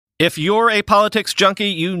If you're a politics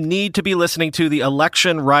junkie, you need to be listening to the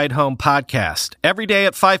Election Ride Home podcast. Every day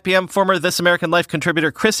at 5 p.m., former This American Life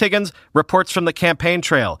contributor Chris Higgins reports from the campaign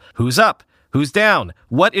trail. Who's up? Who's down?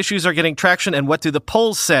 What issues are getting traction, and what do the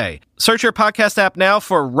polls say? Search your podcast app now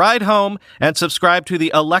for Ride Home and subscribe to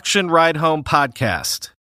the Election Ride Home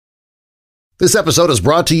podcast. This episode is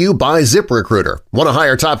brought to you by ZipRecruiter. Want to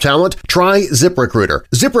hire top talent? Try ZipRecruiter.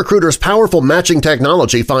 ZipRecruiter's powerful matching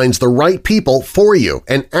technology finds the right people for you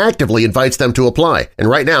and actively invites them to apply. And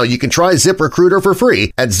right now, you can try ZipRecruiter for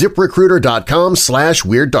free at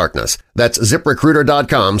ZipRecruiter.com/WeirdDarkness. That's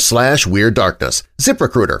ZipRecruiter.com/WeirdDarkness.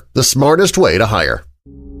 ZipRecruiter, the smartest way to hire.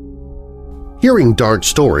 Hearing dark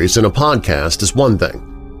stories in a podcast is one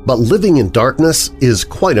thing, but living in darkness is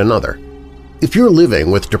quite another. If you're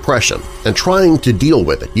living with depression and trying to deal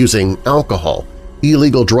with it using alcohol,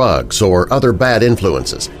 illegal drugs, or other bad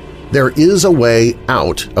influences, there is a way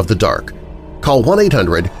out of the dark. Call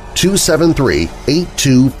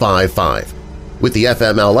 1-800-273-8255. With the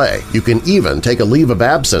FMLA, you can even take a leave of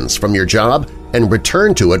absence from your job and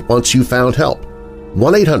return to it once you've found help.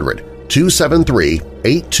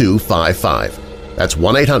 1-800-273-8255. That's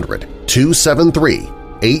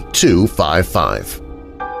 1-800-273-8255.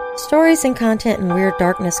 Stories and content in Weird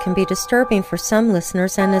Darkness can be disturbing for some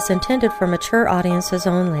listeners and is intended for mature audiences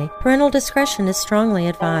only. Parental discretion is strongly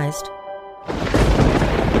advised.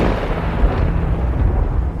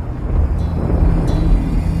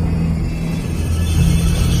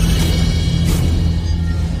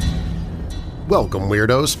 Welcome,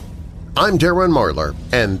 Weirdos! I'm Darren Marlar,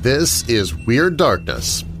 and this is Weird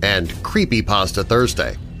Darkness and Creepypasta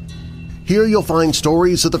Thursday. Here you'll find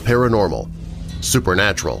stories of the paranormal,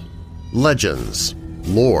 supernatural, legends,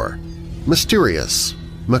 lore, mysterious,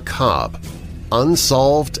 macabre,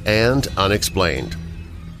 unsolved, and unexplained.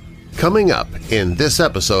 Coming up in this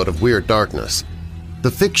episode of Weird Darkness,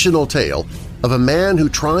 the fictional tale of a man who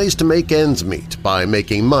tries to make ends meet by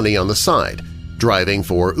making money on the side, driving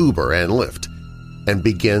for Uber and Lyft, and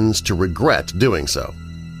begins to regret doing so.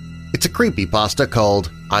 It's a creepypasta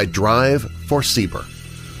called I Drive For Cerber.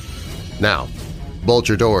 Now, bolt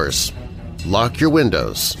your doors, lock your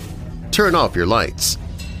windows, turn off your lights,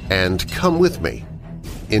 and come with me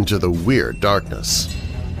into the Weird Darkness.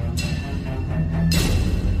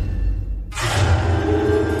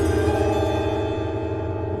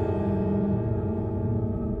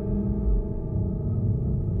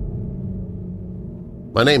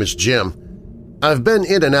 My name is Jim. I've been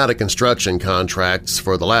in and out of construction contracts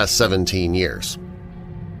for the last 17 years.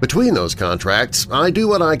 Between those contracts, I do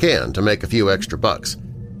what I can to make a few extra bucks.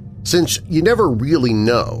 Since you never really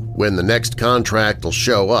know when the next contract will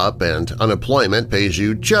show up and unemployment pays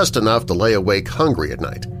you just enough to lay awake hungry at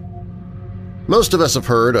night. Most of us have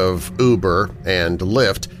heard of Uber and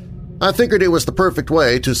Lyft. I figured it was the perfect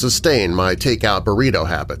way to sustain my takeout burrito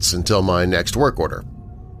habits until my next work order.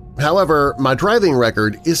 However, my driving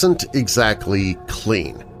record isn't exactly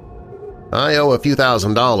clean. I owe a few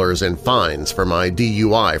 $1,000s in fines for my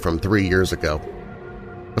DUI from 3 years ago.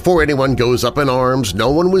 Before anyone goes up in arms, no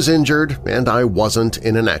one was injured and I wasn't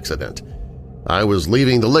in an accident. I was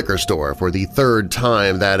leaving the liquor store for the third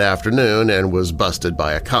time that afternoon and was busted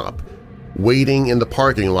by a cop, waiting in the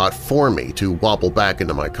parking lot for me to wobble back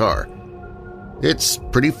into my car. It's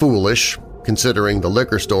pretty foolish, considering the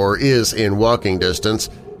liquor store is in walking distance,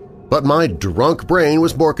 but my drunk brain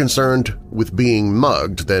was more concerned with being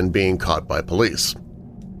mugged than being caught by police.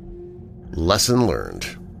 Lesson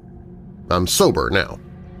learned. I'm sober now.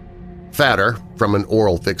 Fatter from an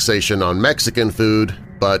oral fixation on Mexican food,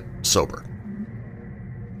 but sober.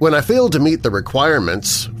 When I failed to meet the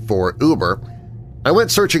requirements for Uber, I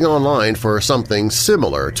went searching online for something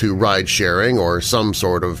similar to ride-sharing or some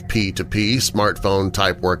sort of P2P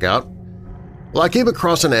smartphone-type workout. Well, I came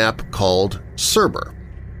across an app called Cerber.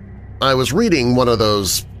 I was reading one of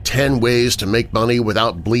those 10 ways to make money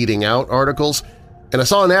without bleeding out articles, and I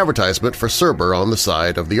saw an advertisement for Cerber on the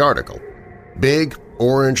side of the article. Big,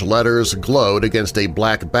 orange letters glowed against a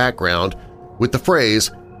black background with the phrase,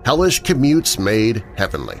 "Hellish commutes made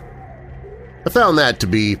heavenly." I found that to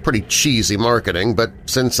be pretty cheesy marketing, but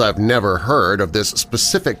since I've never heard of this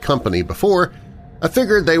specific company before, I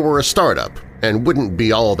figured they were a startup and wouldn't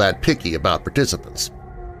be all that picky about participants.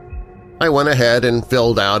 I went ahead and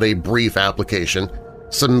filled out a brief application,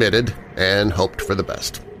 submitted, and hoped for the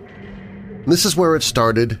best. This is where it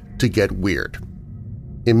started to get weird.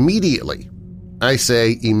 Immediately, I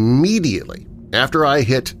say immediately, after I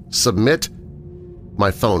hit Submit, my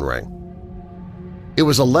phone rang. It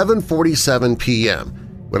was 11:47 p.m.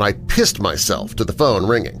 when I pissed myself to the phone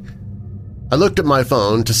ringing. I looked at my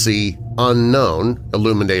phone to see "Unknown"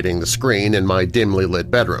 illuminating the screen in my dimly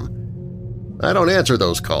lit bedroom. I don't answer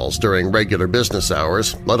those calls during regular business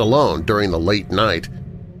hours, let alone during the late night.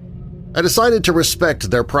 I decided to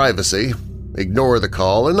respect their privacy, ignore the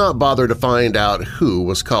call, and not bother to find out who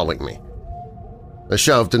was calling me. I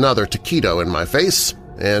shoved another taquito in my face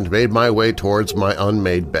and made my way towards my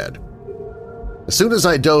unmade bed. As soon as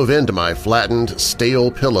I dove into my flattened,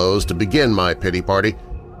 stale pillows to begin my pity party,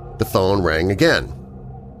 the phone rang again.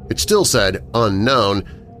 It still said "unknown,"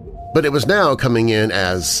 but it was now coming in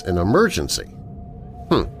as an emergency.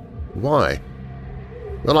 Why?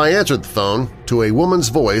 Well, I answered the phone to a woman's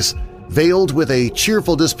voice veiled with a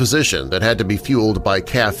cheerful disposition that had to be fueled by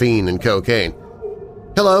caffeine and cocaine.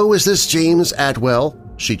 "Hello, is this James Atwell?"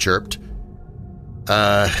 she chirped.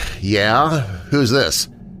 Yeah? Who's this?"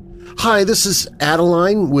 "Hi, this is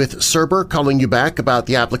Adeline with Cerber calling you back about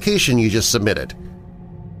the application you just submitted."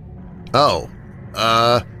 "Oh,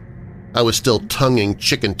 I was still tonguing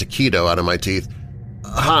chicken taquito out of my teeth.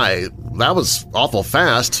 "Hi, that was awful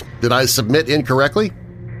fast. Did I submit incorrectly?"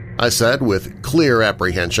 I said with clear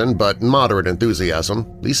apprehension but moderate enthusiasm.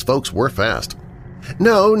 These folks were fast.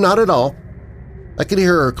 "No, not at all." I could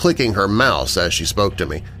hear her clicking her mouse as she spoke to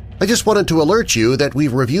me. "I just wanted to alert you that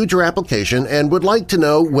we've reviewed your application and would like to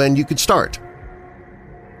know when you could start."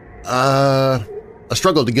 I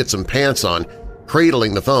struggled to get some pants on,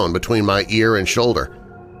 cradling the phone between my ear and shoulder.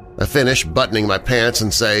 I finish buttoning my pants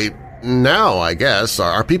and say, "Now, I guess.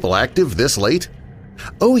 Are people active this late?"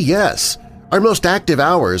 "Oh, yes. Our most active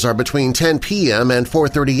hours are between 10 p.m. and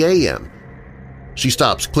 4:30 a.m. She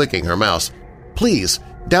stops clicking her mouse. "Please,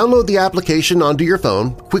 download the application onto your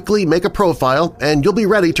phone, quickly make a profile, and you'll be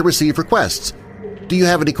ready to receive requests. Do you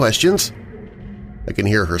have any questions?" I can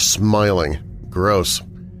hear her smiling. Gross.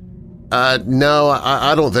 No,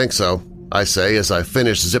 I don't think so," I say as I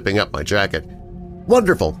finish zipping up my jacket.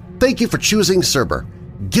 "Wonderful. Thank you for choosing Cerber.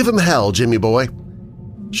 Give 'em hell, Jimmy boy."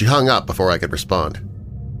 She hung up before I could respond.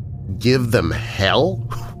 Give them hell?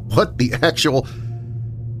 What the actual…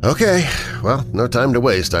 Okay, well, no time to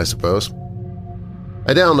waste, I suppose.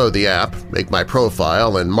 I download the app, make my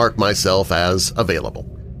profile, and mark myself as available.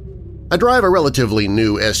 I drive a relatively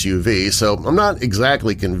new SUV, so I'm not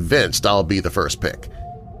exactly convinced I'll be the first pick.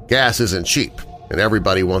 Gas isn't cheap, and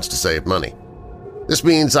everybody wants to save money. This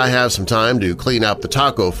means I have some time to clean up the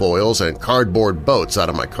taco foils and cardboard boats out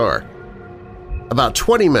of my car. About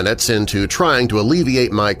 20 minutes into trying to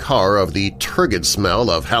alleviate my car of the turgid smell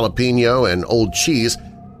of jalapeno and old cheese,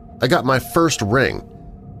 I got my first ring.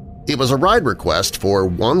 It was a ride request for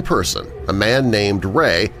one person, a man named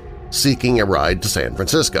Ray, seeking a ride to San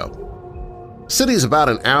Francisco. City's about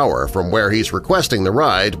an hour from where he's requesting the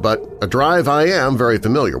ride, but a drive I am very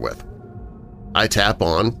familiar with. I tap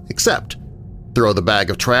on Accept, throw the bag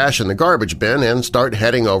of trash in the garbage bin, and start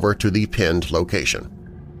heading over to the pinned location.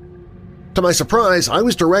 To my surprise, I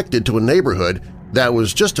was directed to a neighborhood that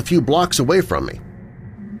was just a few blocks away from me.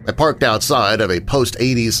 I parked outside of a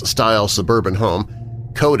post-'80s style suburban home,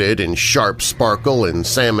 coated in sharp sparkle and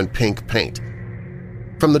salmon pink paint.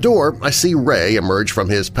 From the door, I see Ray emerge from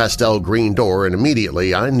his pastel green door, and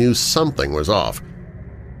immediately I knew something was off.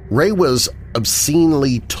 Ray was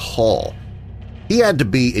obscenely tall. He had to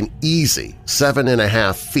be an easy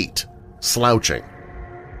 7.5 feet, slouching.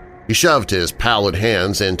 He shoved his pallid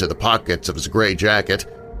hands into the pockets of his gray jacket,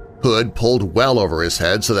 hood pulled well over his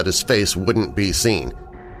head so that his face wouldn't be seen.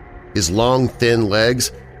 His long, thin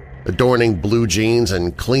legs, adorning blue jeans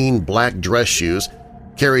and clean black dress shoes,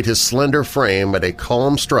 carried his slender frame at a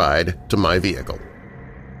calm stride to my vehicle.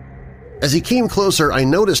 As he came closer, I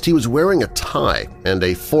noticed he was wearing a tie and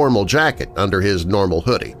a formal jacket under his normal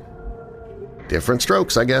hoodie. Different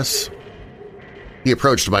strokes, I guess. He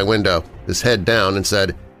approached my window, his head down, and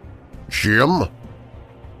said, "Jim?"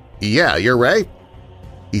 "Yeah, you're Ray?"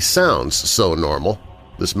 He sounds so normal.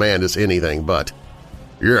 This man is anything but.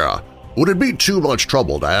 "Yeah, would it be too much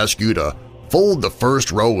trouble to ask you to fold the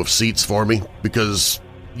first row of seats for me? Because,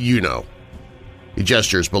 you know." He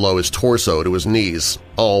gestures below his torso to his knees,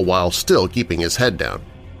 all while still keeping his head down.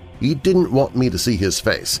 He didn't want me to see his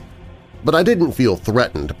face. But I didn't feel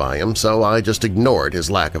threatened by him, so I just ignored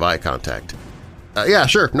his lack of eye contact. Yeah,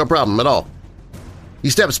 sure, no problem at all." He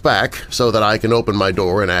steps back so that I can open my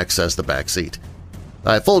door and access the back seat.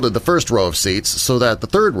 I folded the first row of seats so that the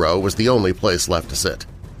third row was the only place left to sit.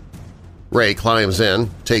 Ray climbs in,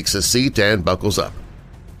 takes his seat, and buckles up.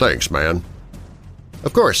 "Thanks, man."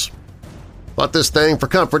 "Of course. Bought this thing for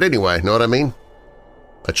comfort anyway, know what I mean?"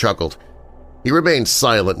 I chuckled. He remained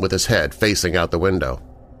silent with his head facing out the window.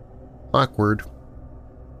 Awkward.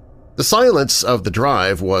 The silence of the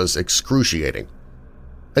drive was excruciating.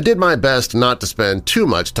 I did my best not to spend too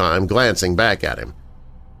much time glancing back at him.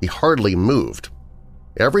 He hardly moved.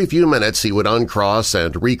 Every few minutes he would uncross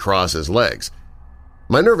and recross his legs.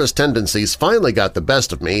 My nervous tendencies finally got the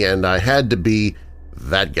best of me, and I had to be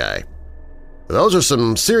that guy. "Those are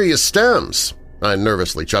some serious stems," I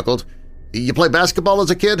nervously chuckled. "You play basketball as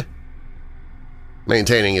a kid?"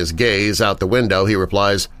 Maintaining his gaze out the window, he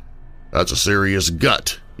replies, "That's a serious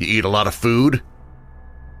gut. You eat a lot of food?"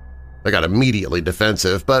 I got immediately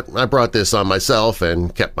defensive, but I brought this on myself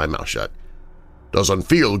and kept my mouth shut. "Doesn't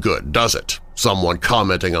feel good, does it? Someone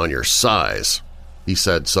commenting on your size," he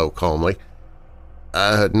said so calmly.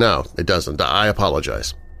 No, it doesn't. I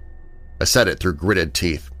apologize." I said it through gritted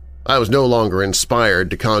teeth. I was no longer inspired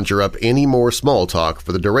to conjure up any more small talk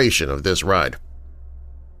for the duration of this ride.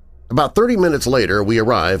 About 30 minutes later, we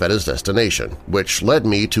arrive at his destination, which led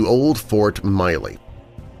me to Old Fort Miley.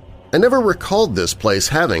 I never recalled this place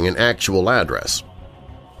having an actual address.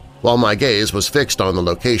 While my gaze was fixed on the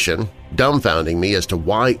location, dumbfounding me as to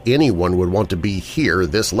why anyone would want to be here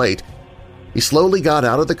this late, he slowly got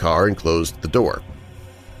out of the car and closed the door.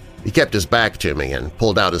 He kept his back to me and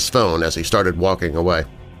pulled out his phone as he started walking away.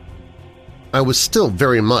 I was still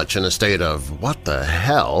very much in a state of "what the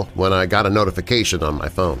hell" when I got a notification on my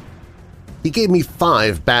phone. He gave me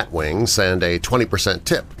 5 bat wings and a 20%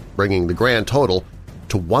 tip, bringing the grand total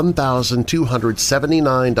to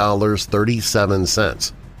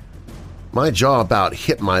 $1,279.37. My jaw about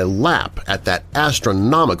hit my lap at that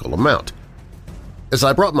astronomical amount. As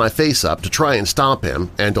I brought my face up to try and stop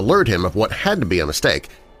him and alert him of what had to be a mistake,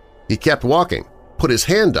 he kept walking, put his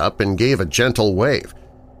hand up, and gave a gentle wave.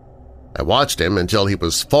 I watched him until he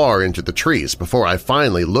was far into the trees before I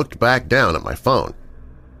finally looked back down at my phone.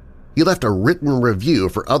 He left a written review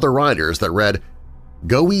for other riders that read,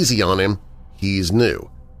 "Go easy on him, he's new."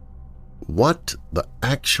 What the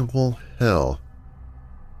actual hell?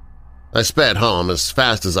 I sped home as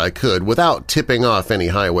fast as I could without tipping off any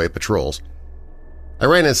highway patrols. I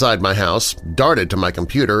ran inside my house, darted to my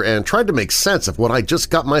computer, and tried to make sense of what I just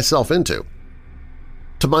got myself into.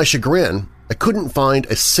 To my chagrin, I couldn't find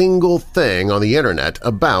a single thing on the internet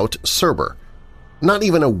about Cerber. Not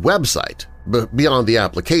even a website, but beyond the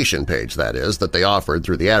application page, that is, that they offered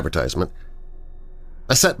through the advertisement.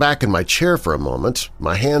 I sat back in my chair for a moment,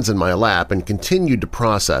 my hands in my lap, and continued to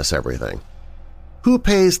process everything. Who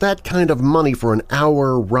pays that kind of money for an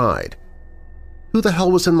hour ride? Who the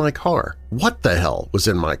hell was in my car? What the hell was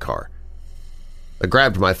in my car? I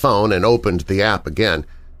grabbed my phone and opened the app again.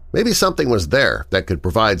 Maybe something was there that could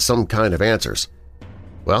provide some kind of answers.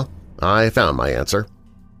 Well, I found my answer.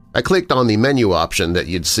 I clicked on the menu option that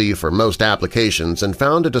you'd see for most applications and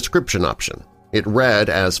found a description option. It read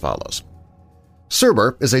as follows.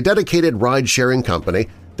 Cerber is a dedicated ride-sharing company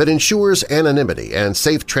that ensures anonymity and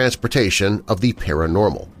safe transportation of the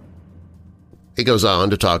paranormal. He goes on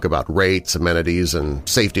to talk about rates, amenities, and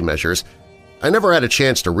safety measures. I never had a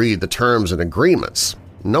chance to read the terms and agreements.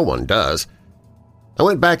 No one does. I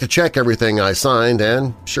went back to check everything I signed,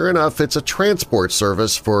 and sure enough, it's a transport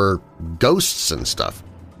service for ghosts and stuff.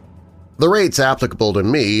 The rates applicable to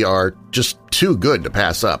me are just too good to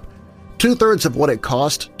pass up. 2/3 of what it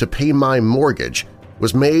cost to pay my mortgage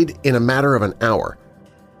was made in a matter of an hour.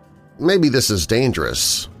 Maybe this is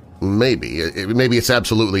dangerous. Maybe it's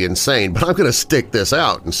absolutely insane, but I'm going to stick this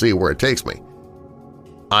out and see where it takes me.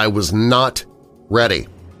 I was not ready.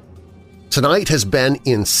 Tonight has been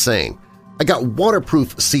insane. I got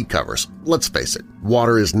waterproof seat covers, let's face it,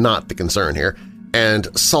 water is not the concern here, and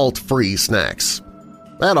salt-free snacks.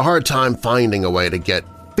 I had a hard time finding a way to get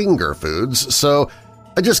finger foods, so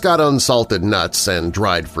I just got unsalted nuts and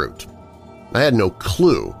dried fruit. I had no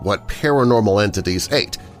clue what paranormal entities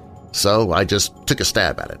ate, so I just took a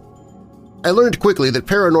stab at it. I learned quickly that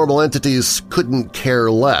paranormal entities couldn't care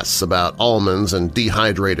less about almonds and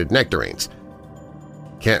dehydrated nectarines.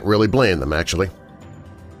 Can't really blame them, actually.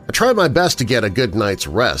 I tried my best to get a good night's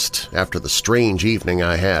rest after the strange evening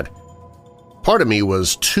I had. Part of me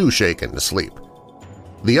was too shaken to sleep.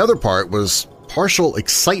 The other part was partial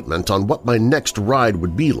excitement on what my next ride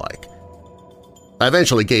would be like. I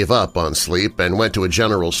eventually gave up on sleep and went to a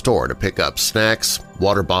general store to pick up snacks,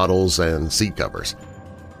 water bottles, and seat covers.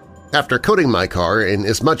 After coating my car in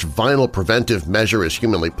as much vinyl preventive measure as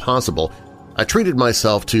humanly possible, I treated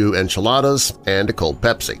myself to enchiladas and a cold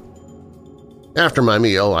Pepsi. After my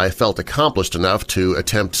meal, I felt accomplished enough to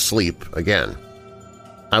attempt sleep again.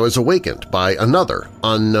 I was awakened by another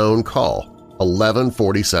unknown call,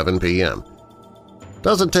 11:47 p.m.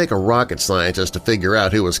 Doesn't take a rocket scientist to figure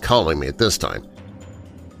out who was calling me at this time.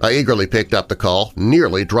 I eagerly picked up the call,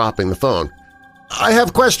 nearly dropping the phone. "I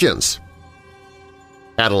have questions!"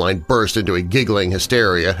 Adeline burst into a giggling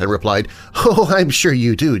hysteria and replied, "Oh, I'm sure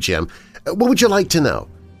you do, Jim. What would you like to know?"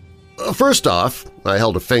 First off, I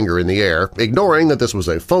held a finger in the air, ignoring that this was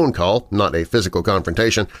a phone call, not a physical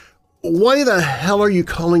confrontation. Why the hell are you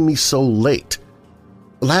calling me so late?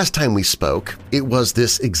 Last time we spoke, it was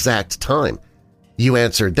this exact time. You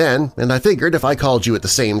answered then, and I figured if I called you at the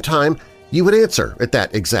same time, you would answer at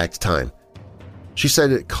that exact time. She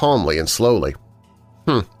said it calmly and slowly.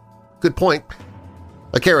 Good point.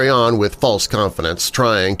 I carry on with false confidence,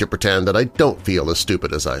 trying to pretend that I don't feel as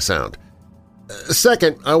stupid as I sound.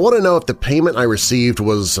 Second, I want to know if the payment I received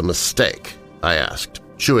was a mistake, I asked,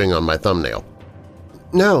 chewing on my thumbnail.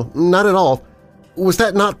 No, not at all. Was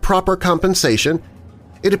that not proper compensation?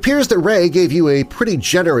 It appears that Ray gave you a pretty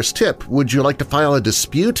generous tip. Would you like to file a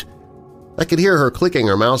dispute? I could hear her clicking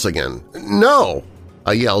her mouse again. No!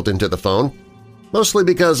 I yelled into the phone, mostly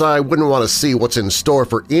because I wouldn't want to see what's in store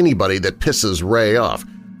for anybody that pisses Ray off.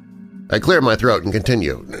 I clear my throat and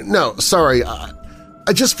continue. No, sorry,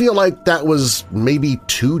 I just feel like that was maybe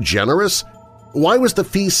too generous. Why was the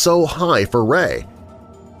fee so high for Ray?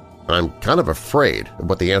 I'm kind of afraid of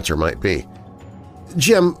what the answer might be.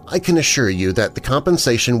 Jim, I can assure you that the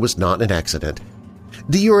compensation was not an accident.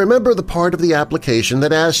 Do you remember the part of the application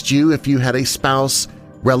that asked you if you had a spouse,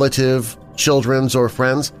 relative, children, or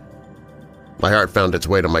friends? My heart found its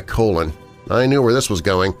way to my colon. I knew where this was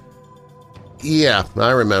going. Yeah,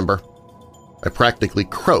 I remember. I practically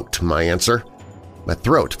croaked my answer. My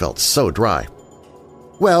throat felt so dry.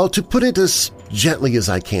 Well, to put it as gently as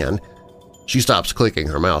I can, she stops clicking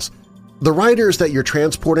her mouse. The riders that you're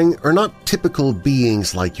transporting are not typical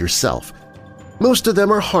beings like yourself. Most of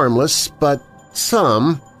them are harmless, but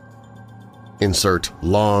some, insert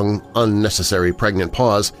long, unnecessary pregnant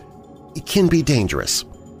pause, can be dangerous.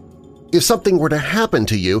 If something were to happen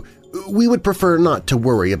to you, we would prefer not to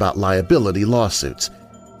worry about liability lawsuits.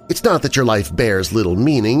 It's not that your life bears little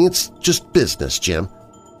meaning, it's just business, Jim.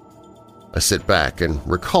 I sit back and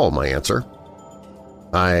recall my answer.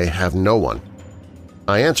 I have no one.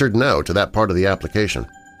 I answered no to that part of the application.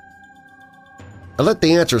 I let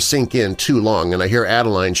the answer sink in too long and I hear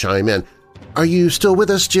Adeline chime in. Are you still with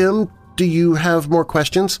us, Jim? Do you have more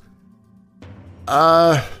questions?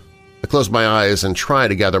 I close my eyes and try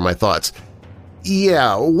to gather my thoughts.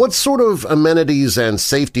 Yeah, what sort of amenities and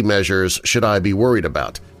safety measures should I be worried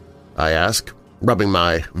about? I ask, rubbing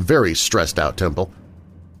my very stressed-out temple.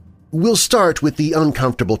 We'll start with the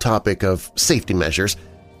uncomfortable topic of safety measures.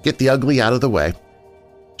 Get the ugly out of the way.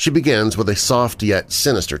 She begins with a soft yet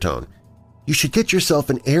sinister tone. You should get yourself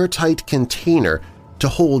an airtight container to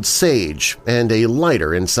hold sage and a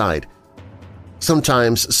lighter inside.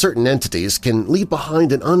 Sometimes certain entities can leave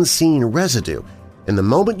behind an unseen residue, and the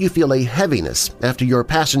moment you feel a heaviness after your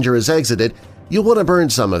passenger has exited, you'll want to burn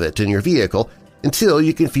some of it in your vehicle until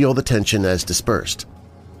you can feel the tension has dispersed.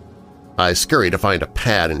 I scurry to find a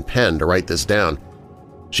pad and pen to write this down.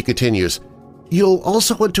 She continues, You'll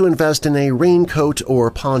also want to invest in a raincoat or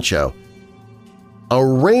poncho. A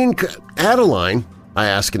raincoat? Adeline? I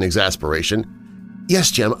ask in exasperation.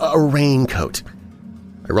 Yes, Jim, a raincoat.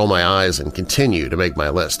 I roll my eyes and continue to make my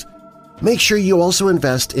list. Make sure you also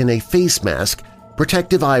invest in a face mask,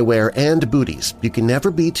 protective eyewear, and booties. You can never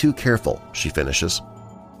be too careful, she finishes.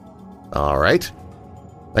 All right.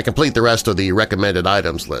 I complete the rest of the recommended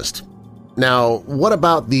items list. Now, what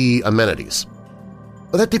about the amenities?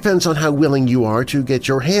 Well, that depends on how willing you are to get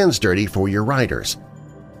your hands dirty for your riders.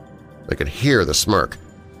 I could hear the smirk.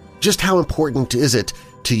 Just how important is it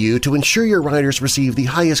to you to ensure your riders receive the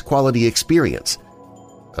highest quality experience?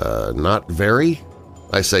 Not very,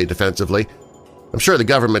 I say defensively. I'm sure the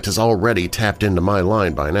government has already tapped into my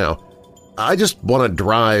line by now. I just want to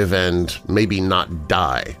drive and maybe not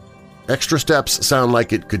die. Extra steps sound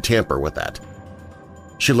like it could tamper with that.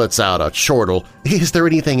 She lets out a chortle. Is there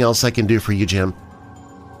anything else I can do for you, Jim?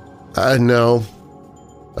 No.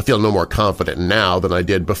 I feel no more confident now than I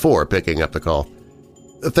did before picking up the call.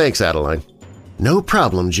 Thanks, Adeline. No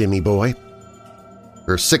problem, Jimmy boy.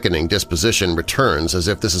 Her sickening disposition returns as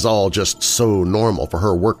if this is all just so normal for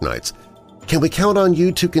her work nights. Can we count on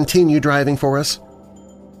you to continue driving for us?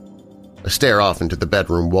 I stare off into the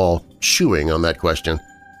bedroom wall, chewing on that question.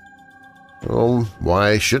 Well,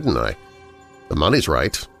 why shouldn't I? The money's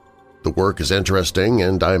right. The work is interesting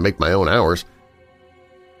and I make my own hours.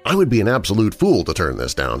 I would be an absolute fool to turn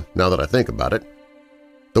this down, now that I think about it.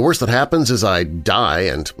 The worst that happens is I die,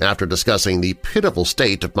 and after discussing the pitiful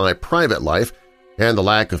state of my private life and the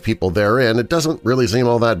lack of people therein, it doesn't really seem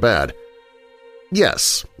all that bad.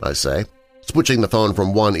 Yes, I say, switching the phone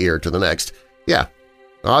from one ear to the next. Yeah,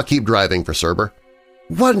 I'll keep driving for Cerber.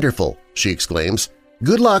 Wonderful, she exclaims.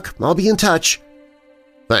 Good luck, I'll be in touch.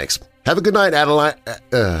 Thanks. Have a good night, Adeline.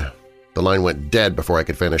 The line went dead before I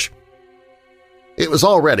could finish. It was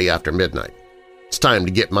already after midnight. It's time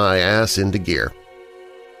to get my ass into gear.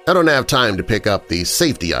 I don't have time to pick up the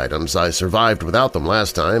safety items. I survived without them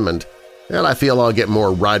last time, and I feel I'll get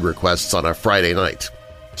more ride requests on a Friday night.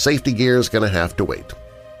 Safety gear's gonna have to wait.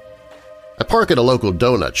 I park at a local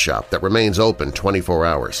donut shop that remains open 24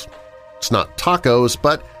 hours. It's not tacos,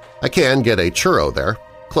 but I can get a churro there.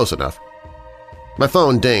 Close enough. My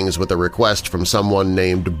phone dings with a request from someone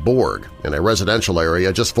named Borg in a residential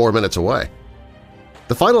area just 4 minutes away.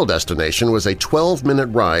 The final destination was a 12-minute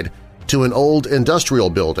ride to an old industrial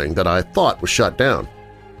building that I thought was shut down.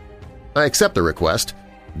 I accept the request,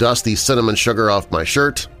 dust the cinnamon sugar off my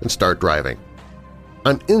shirt, and start driving.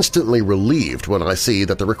 I'm instantly relieved when I see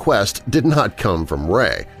that the request did not come from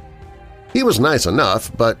Ray. He was nice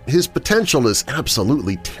enough, but his potential is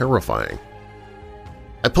absolutely terrifying.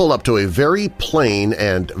 I pull up to a very plain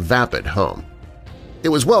and vapid home. It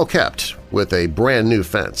was well kept, with a brand-new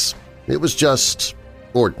fence. It was just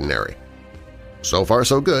ordinary. So far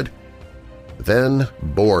so good. Then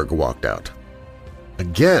Borg walked out.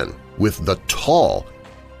 Again, with the tall.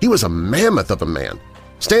 He was a mammoth of a man,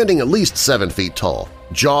 standing at least 7 feet tall,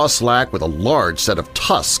 jaw slack with a large set of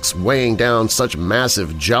tusks weighing down such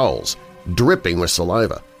massive jowls, dripping with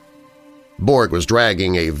saliva. Borg was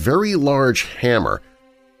dragging a very large hammer,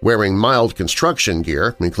 wearing mild construction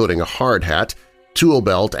gear, including a hard hat, tool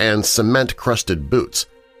belt, and cement-crusted boots.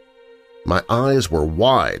 My eyes were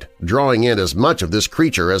wide, drawing in as much of this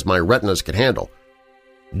creature as my retinas could handle.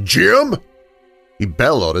 "Jim!" He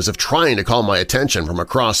bellowed as if trying to call my attention from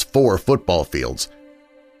across 4 football fields.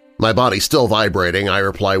 My body still vibrating, I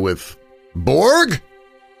reply with, "Borg?"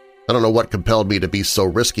 I don't know what compelled me to be so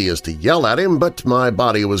risky as to yell at him, but my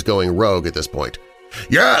body was going rogue at this point.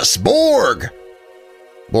 "Yes, Borg!"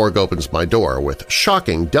 Borg opens my door with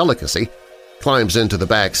shocking delicacy, climbs into the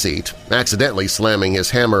back seat, accidentally slamming his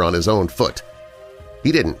hammer on his own foot.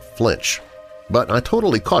 He didn't flinch, but I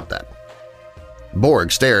totally caught that.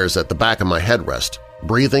 Borg stares at the back of my headrest,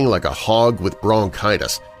 breathing like a hog with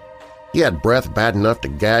bronchitis. He had breath bad enough to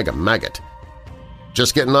gag a maggot.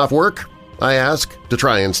 "Just getting off work?" I ask, to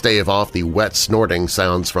try and stave off the wet snorting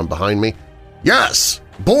sounds from behind me. "Yes!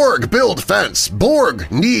 Borg build fence! Borg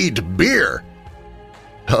need beer!"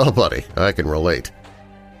 Oh, buddy, I can relate.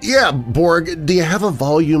 "Yeah, Borg, do you have a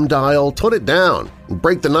volume dial? Tone it down and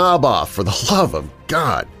break the knob off, for the love of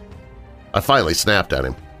God." I finally snapped at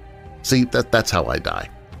him. See, that's how I die.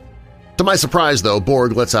 To my surprise, though,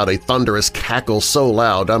 Borg lets out a thunderous cackle so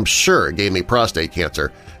loud I'm sure it gave me prostate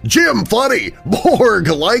cancer. "Jim funny! Borg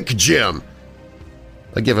like Jim!"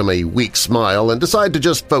 I give him a weak smile and decide to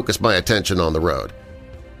just focus my attention on the road.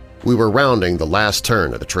 We were rounding the last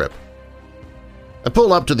turn of the trip. I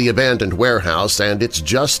pull up to the abandoned warehouse, and it's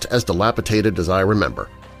just as dilapidated as I remember.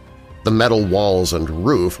 The metal walls and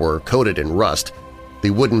roof were coated in rust,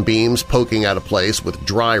 the wooden beams poking out of place with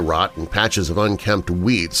dry rot and patches of unkempt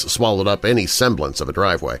weeds swallowed up any semblance of a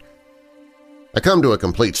driveway. I come to a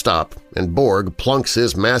complete stop, and Borg plunks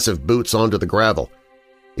his massive boots onto the gravel.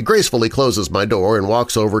 He gracefully closes my door and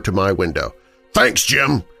walks over to my window. "Thanks,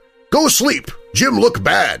 Jim! Go sleep! Jim look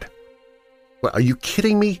bad!" What, are you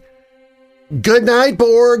kidding me? "Good night,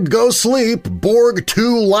 Borg! Go sleep! Borg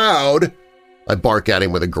too loud!" I bark at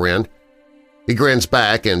him with a grin. He grins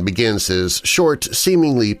back and begins his short,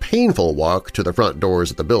 seemingly painful walk to the front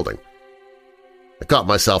doors of the building. I caught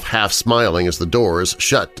myself half smiling as the doors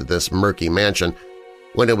shut to this murky mansion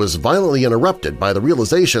when it was violently interrupted by the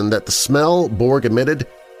realization that the smell Borg emitted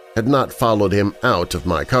had not followed him out of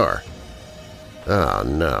my car. Oh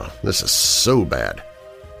no, this is so bad.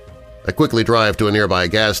 I quickly drive to a nearby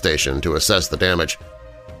gas station to assess the damage.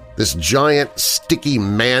 This giant, sticky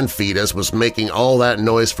man-fetus was making all that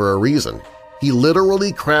noise for a reason. He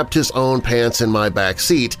literally crapped his own pants in my back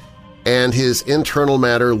seat, and his internal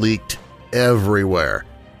matter leaked everywhere,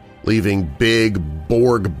 leaving big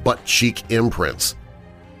Borg butt-cheek imprints.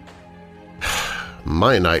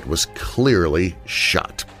 My night was clearly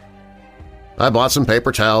shot. I bought some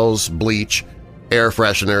paper towels, bleach, air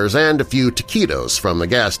fresheners, and a few taquitos from the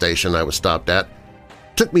gas station I was stopped at.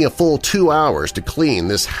 It took me a full 2 hours to clean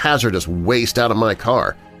this hazardous waste out of my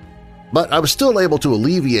car, but I was still able to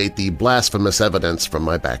alleviate the blasphemous evidence from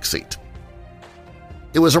my back seat.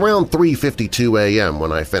 It was around 3:52 a.m.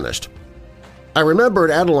 when I finished. I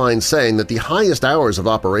remembered Adeline saying that the highest hours of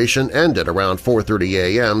operation ended around 4:30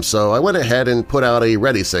 a.m., so I went ahead and put out a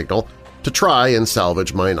ready signal to try and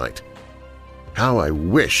salvage my night. How I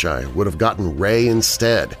wish I would have gotten Ray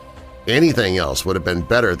instead. Anything else would have been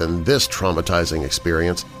better than this traumatizing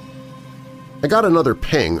experience. I got another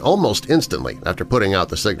ping almost instantly after putting out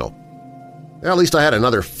the signal. At least I had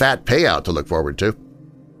another fat payout to look forward to.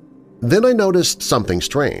 Then I noticed something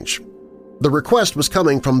strange. The request was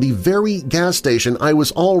coming from the very gas station I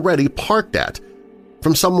was already parked at,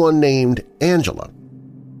 from someone named Angela.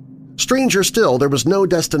 Stranger still, there was no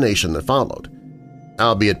destination that followed.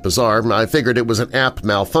 Albeit bizarre, I figured it was an app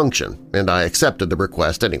malfunction, and I accepted the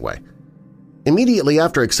request anyway. Immediately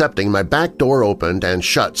after accepting, my back door opened and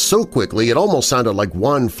shut so quickly it almost sounded like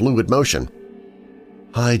one fluid motion.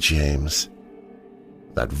 "Hi, James."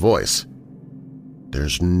 That voice.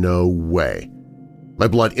 There's no way. My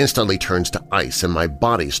blood instantly turns to ice and my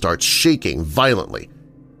body starts shaking violently.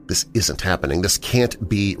 This isn't happening. This can't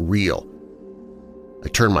be real. I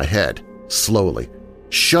turn my head, slowly,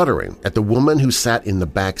 shuddering at the woman who sat in the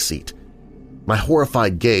back seat. My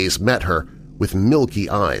horrified gaze met her with milky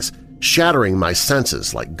eyes, shattering my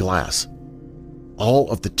senses like glass. All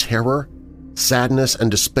of the terror, sadness, and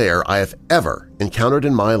despair I have ever encountered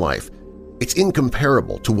in my life, it's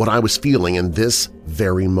incomparable to what I was feeling in this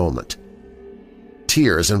very moment.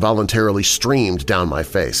 Tears involuntarily streamed down my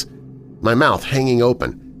face, my mouth hanging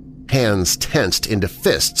open, hands tensed into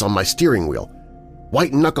fists on my steering wheel,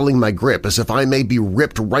 white-knuckling my grip as if I may be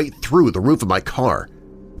ripped right through the roof of my car.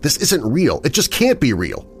 This isn't real. It just can't be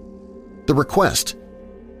real. The request,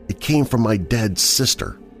 it came from my dead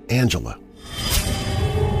sister, Angela.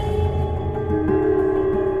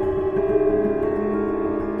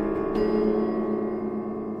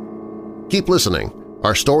 Keep listening.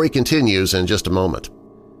 Our story continues in just a moment.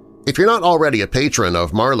 If you're not already a patron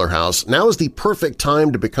of Marlar House, now is the perfect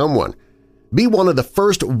time to become one. Be one of the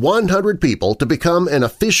first 100 people to become an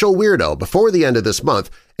official weirdo before the end of this month,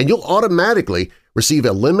 and you'll automatically receive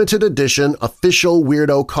a limited edition official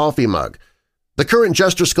weirdo coffee mug. The current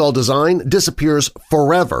Jester Skull design disappears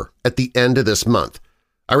forever at the end of this month.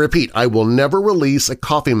 I repeat, I will never release a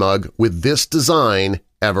coffee mug with this design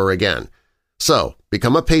ever again. So,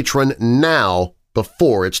 become a patron now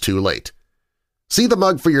before it's too late. See the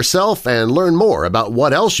mug for yourself and learn more about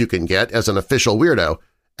what else you can get as an official weirdo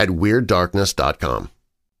at WeirdDarkness.com.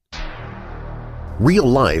 Real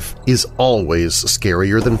life is always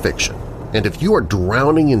scarier than fiction, and if you are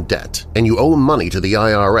drowning in debt and you owe money to the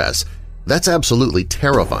IRS, that's absolutely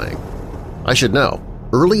terrifying. I should know,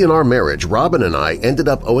 early in our marriage, Robin and I ended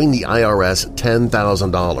up owing the IRS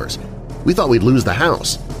 $10,000. We thought we'd lose the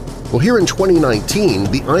house. Well, here in 2019,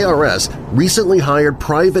 the IRS recently hired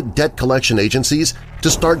private debt collection agencies to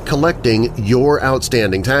start collecting your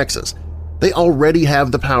outstanding taxes. They already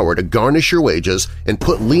have the power to garnish your wages and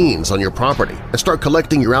put liens on your property and start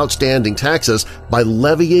collecting your outstanding taxes by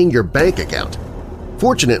levying your bank account.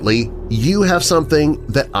 Fortunately, you have something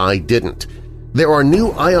that I didn't. There are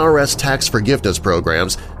new IRS tax forgiveness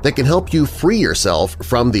programs that can help you free yourself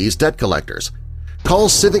from these debt collectors. Call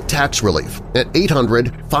Civic Tax Relief at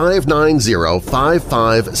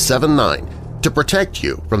 800-590-5579 to protect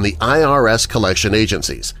you from the IRS collection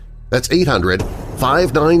agencies. That's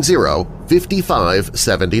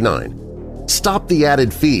 800-590-5579. Stop the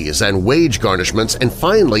added fees and wage garnishments and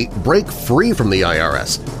finally break free from the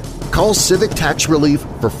IRS. Call Civic Tax Relief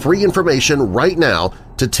for free information right now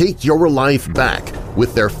to take your life back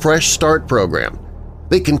with their Fresh Start program.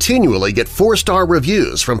 They continually get 4-star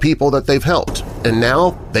reviews from people that they've helped, and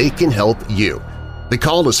now they can help you. The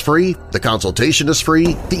call is free, the consultation is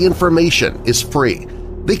free, the information is free.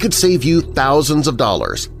 They could save you thousands of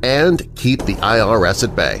dollars and keep the IRS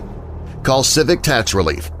at bay. Call Civic Tax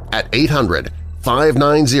Relief at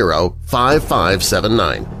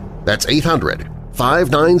 800-590-5579. That's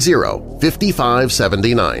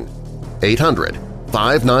 800-590-5579.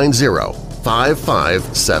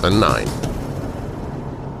 800-590-5579.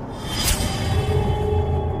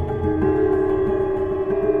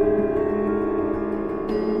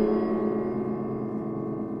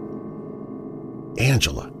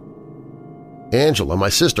 Angela, my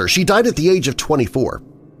sister, she died at the age of 24.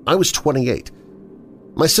 I was 28.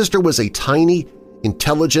 My sister was a tiny,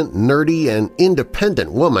 intelligent, nerdy, and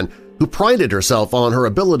independent woman who prided herself on her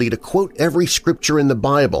ability to quote every scripture in the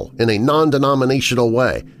Bible in a non-denominational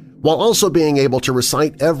way, while also being able to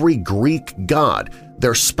recite every Greek god,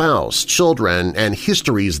 their spouse, children, and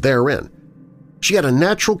histories therein. She had a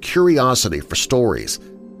natural curiosity for stories,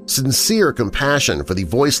 sincere compassion for the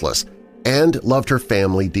voiceless, and loved her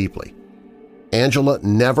family deeply. Angela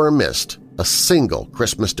never missed a single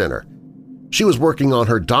Christmas dinner. She was working on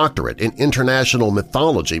her doctorate in international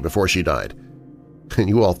mythology before she died. And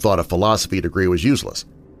you all thought a philosophy degree was useless.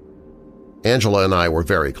 Angela and I were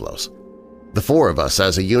very close. The four of us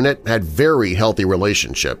as a unit had very healthy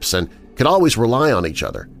relationships and could always rely on each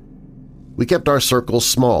other. We kept our circles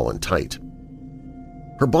small and tight.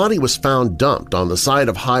 Her body was found dumped on the side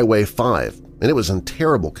of Highway 5, and it was in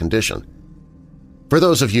terrible condition. For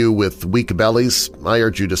those of you with weak bellies, I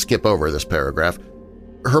urge you to skip over this paragraph.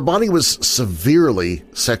 Her body was severely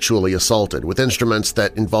sexually assaulted with instruments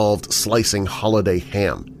that involved slicing holiday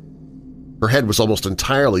ham. Her head was almost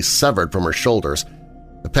entirely severed from her shoulders.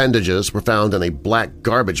 Appendages were found in a black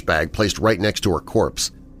garbage bag placed right next to her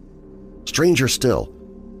corpse. Stranger still,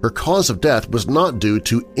 her cause of death was not due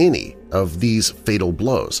to any of these fatal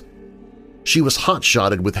blows. She was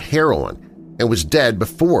hot-shotted with heroin and was dead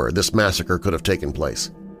before this massacre could have taken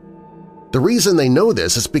place. The reason they know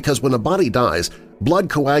this is because when a body dies, blood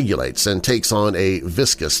coagulates and takes on a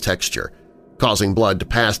viscous texture, causing blood to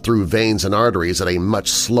pass through veins and arteries at a much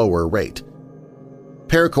slower rate.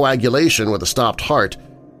 Paracoagulation with a stopped heart,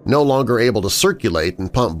 no longer able to circulate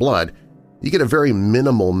and pump blood, you get a very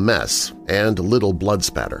minimal mess and little blood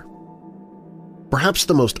spatter. Perhaps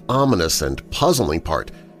the most ominous and puzzling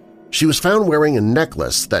part, she was found wearing a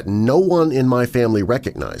necklace that no one in my family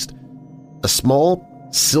recognized. A small,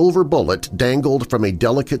 silver bullet dangled from a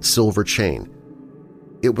delicate silver chain.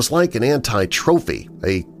 It was like an anti-trophy,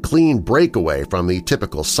 a clean breakaway from the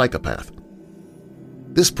typical psychopath.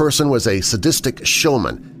 This person was a sadistic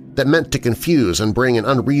showman that meant to confuse and bring an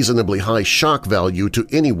unreasonably high shock value to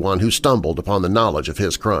anyone who stumbled upon the knowledge of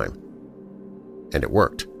his crime. And it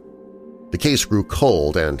worked. The case grew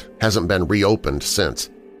cold and hasn't been reopened since.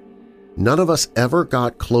 None of us ever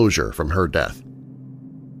got closure from her death.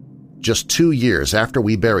 Just 2 years after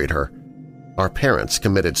we buried her, our parents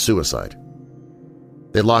committed suicide.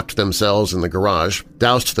 They locked themselves in the garage,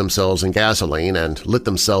 doused themselves in gasoline, and lit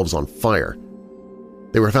themselves on fire.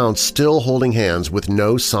 They were found still holding hands with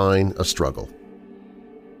no sign of struggle.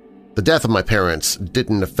 The death of my parents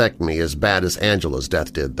didn't affect me as bad as Angela's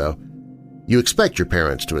death did, though. You expect your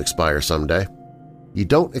parents to expire someday. You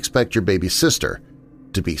don't expect your baby sister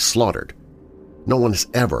to be slaughtered. No one is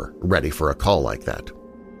ever ready for a call like that.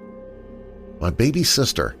 My baby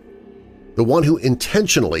sister, the one who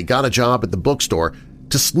intentionally got a job at the bookstore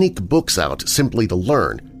to sneak books out simply to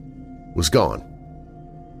learn, was gone.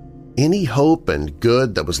 Any hope and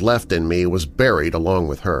good that was left in me was buried along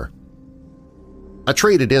with her. I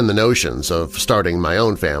traded in the notions of starting my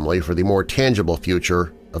own family for the more tangible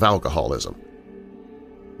future of alcoholism.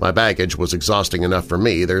 My baggage was exhausting enough for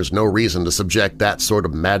me, there's no reason to subject that sort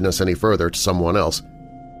of madness any further to someone else.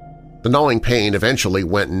 The gnawing pain eventually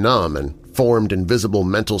went numb and formed invisible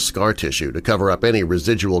mental scar tissue to cover up any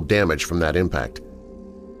residual damage from that impact.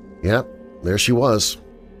 Yep, there she was,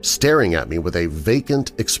 staring at me with a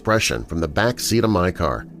vacant expression from the back seat of my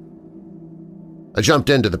car. I jumped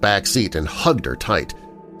into the back seat and hugged her tight,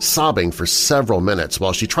 sobbing for several minutes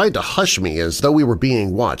while she tried to hush me as though we were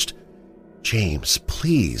being watched. "James,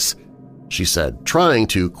 please," she said, trying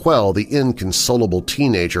to quell the inconsolable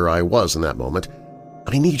teenager I was in that moment.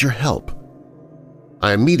 "I need your help."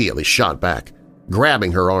 I immediately shot back,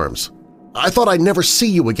 grabbing her arms. "I thought I'd never see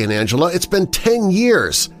you again, Angela. It's been 10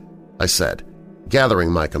 years, I said,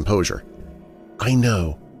 gathering my composure. "I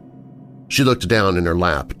know." She looked down in her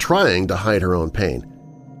lap, trying to hide her own pain.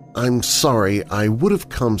 "I'm sorry, I would have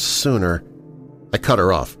come sooner." I cut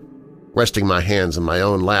her off, resting my hands in my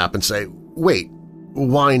own lap and say, "Wait,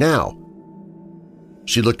 why now?"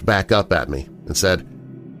 She looked back up at me and said,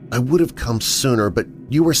 "I would have come sooner, but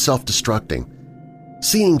you were self-destructing.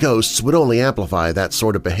 Seeing ghosts would only amplify that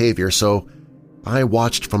sort of behavior, so I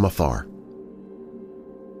watched from afar."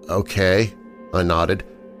 "Okay," I nodded,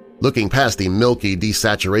 looking past the milky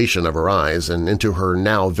desaturation of her eyes and into her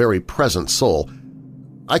now very present soul.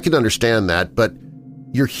 "I can understand that, but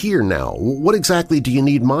you're here now. What exactly do you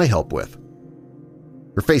need my help with?"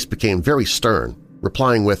 Her face became very stern,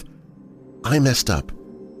 replying with, "I messed up.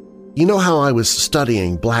 You know how I was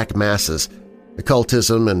studying black masses,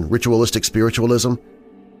 occultism and ritualistic spiritualism?"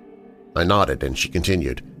 I nodded and she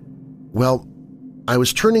continued, "Well, I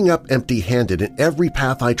was turning up empty-handed in every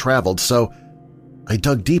path I traveled, so I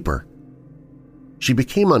dug deeper." She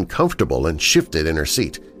became uncomfortable and shifted in her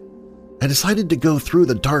seat. "I decided to go through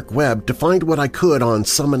the dark web to find what I could on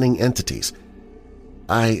summoning entities.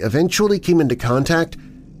 I eventually came into contact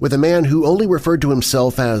with a man who only referred to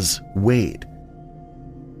himself as Wade."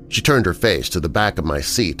 She turned her face to the back of my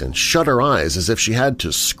seat and shut her eyes as if she had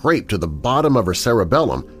to scrape to the bottom of her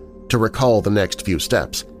cerebellum to recall the next few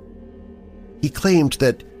steps. "He claimed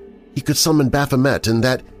that he could summon Baphomet and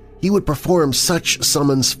that he would perform such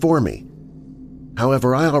summons for me.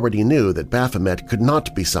 However, I already knew that Baphomet could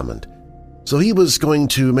not be summoned, so he was going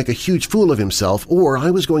to make a huge fool of himself, or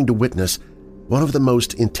I was going to witness one of the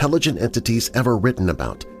most intelligent entities ever written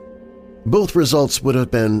about. Both results would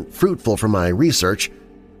have been fruitful for my research,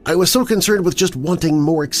 I was so concerned with just wanting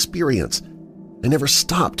more experience. I never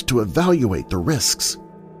stopped to evaluate the risks."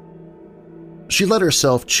 She let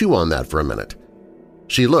herself chew on that for a minute.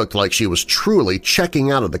 She looked like she was truly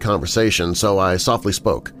checking out of the conversation, so I softly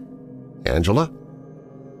spoke. "Angela?"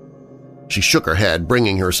 She shook her head,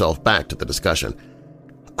 bringing herself back to the discussion.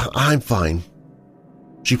 "I'm fine."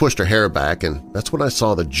 She pushed her hair back, and that's when I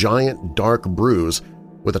saw the giant, dark bruise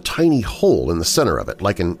with a tiny hole in the center of it,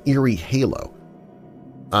 like an eerie halo.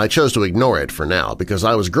 I chose to ignore it for now because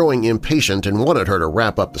I was growing impatient and wanted her to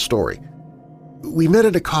wrap up the story. "We met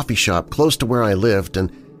at a coffee shop close to where I lived, and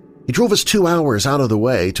he drove us 2 hours out of the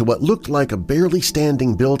way to what looked like a barely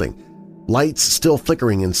standing building, lights still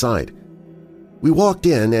flickering inside. We walked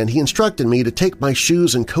in, and he instructed me to take my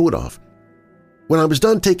shoes and coat off. When I was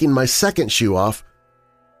done taking my second shoe off,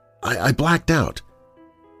 I blacked out.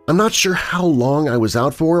 I'm not sure how long I was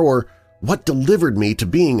out for or what delivered me to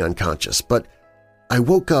being unconscious, but I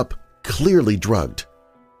woke up clearly drugged."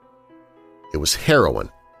 "It was heroin,"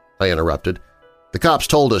 I interrupted. "The cops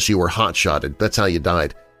told us you were hot-shotted. That's how you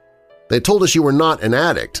died. They told us you were not an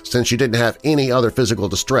addict since you didn't have any other physical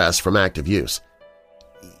distress from active use."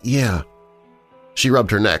 "Yeah." She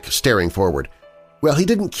rubbed her neck, staring forward. "Well, he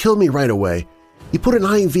didn't kill me right away. He put an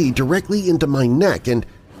IV directly into my neck and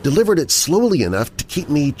delivered it slowly enough to keep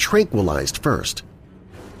me tranquilized first."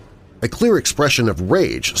 A clear expression of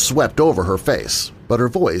rage swept over her face, but her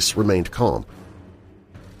voice remained calm.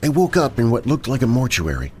 "I woke up in what looked like a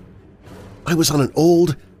mortuary. I was on an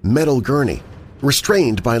old metal gurney,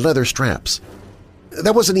 restrained by leather straps.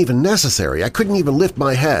 That wasn't even necessary. I couldn't even lift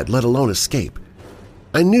my head, let alone escape.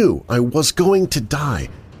 I knew I was going to die.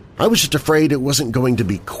 I was just afraid it wasn't going to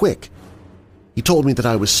be quick. He told me that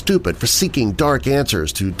I was stupid for seeking dark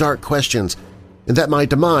answers to dark questions and that my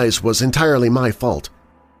demise was entirely my fault.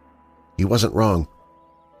 He wasn't wrong.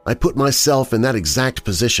 I put myself in that exact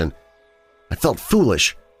position. I felt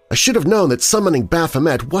foolish. I should have known that summoning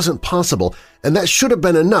Baphomet wasn't possible, and that should have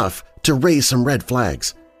been enough to raise some red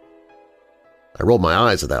flags." I rolled my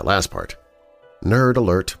eyes at that last part. Nerd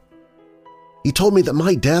alert. "He told me that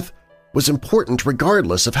my death was important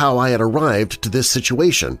regardless of how I had arrived to this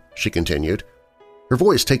situation," she continued, her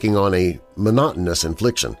voice taking on a monotonous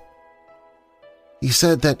inflection. "He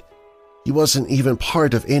said that he wasn't even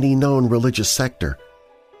part of any known religious sector,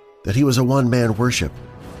 that he was a one-man worship,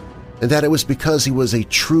 and that it was because he was a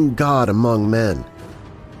true god among men."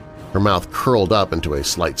 Her mouth curled up into a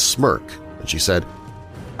slight smirk, and she said,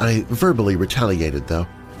 "I verbally retaliated, though.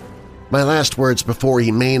 My last words before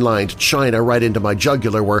he mainlined China right into my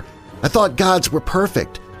jugular were, 'I thought gods were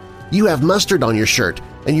perfect. You have mustard on your shirt,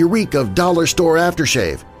 and you reek of dollar store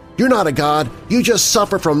aftershave. You're not a god, you just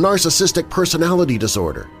suffer from narcissistic personality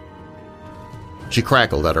disorder.'" She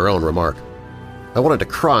crackled at her own remark. I wanted to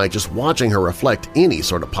cry just watching her reflect any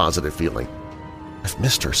sort of positive feeling. I've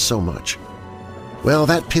missed her so much. "Well,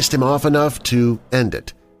 that pissed him off enough to end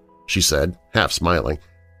it," she said, half smiling.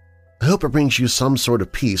 "I hope it brings you some sort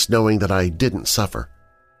of peace knowing that I didn't suffer."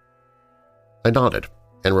 I nodded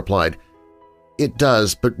and replied, "It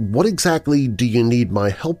does, but what exactly do you need my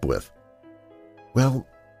help with?" "Well,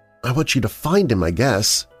 I want you to find him, I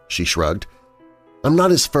guess," she shrugged. "I'm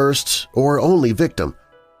not his first or only victim.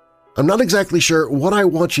 I'm not exactly sure what I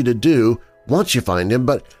want you to do once you find him,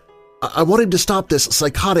 but I want him to stop this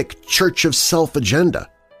psychotic Church of Self agenda."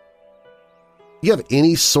 "You have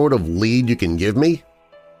any sort of lead you can give me?"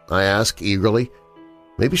 I asked eagerly.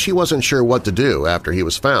 Maybe she wasn't sure what to do after he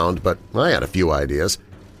was found, but I had a few ideas.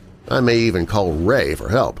 I may even call Ray for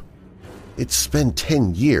help. "It's been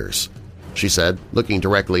 10 years, she said, looking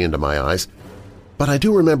directly into my eyes, "but I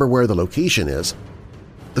do remember where the location is.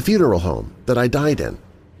 The funeral home that I died in."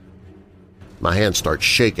 My hands start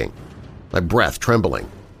shaking, my breath trembling.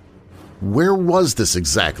 Where was this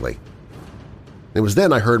exactly? It was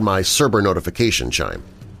then I heard my Cerber notification chime.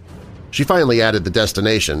 She finally added the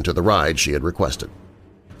destination to the ride she had requested.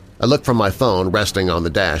 I looked from my phone resting on the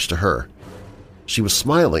dash to her. She was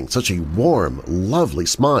smiling, such a warm, lovely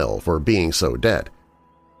smile for being so dead.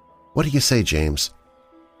 "What do you say, James?"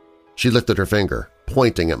 She lifted her finger,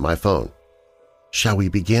 pointing at my phone. "Shall we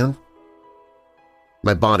begin?"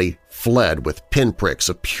 My body fled with pinpricks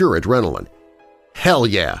of pure adrenaline. Hell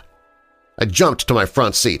yeah! I jumped to my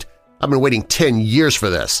front seat. I've been waiting 10 years for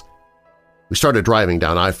this. We started driving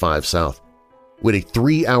down I-5 South. We had a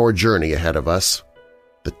 3-hour journey ahead of us.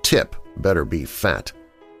 The tip better be fat.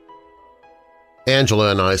 Angela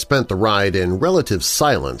and I spent the ride in relative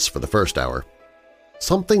silence for the first hour.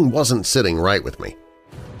 Something wasn't sitting right with me.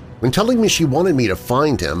 When telling me she wanted me to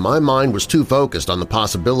find him, my mind was too focused on the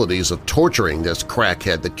possibilities of torturing this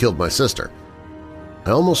crackhead that killed my sister.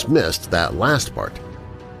 I almost missed that last part.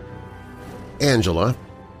 Angela."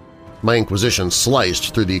 My inquisition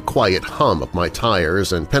sliced through the quiet hum of my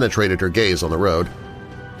tires and penetrated her gaze on the road.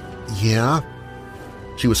 "Yeah?"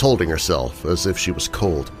 She was holding herself as if she was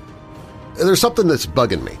cold. "There's something that's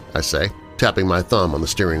bugging me," I say, tapping my thumb on the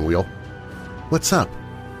steering wheel. "What's up?"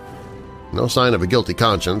 No sign of a guilty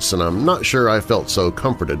conscience, and I'm not sure I felt so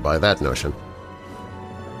comforted by that notion.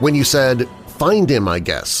 "When you said, 'find him, I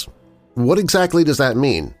guess,' what exactly does that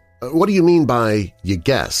mean? What do you mean by 'you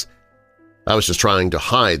guess'?" I was just trying to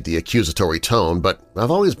hide the accusatory tone, but I've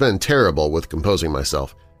always been terrible with composing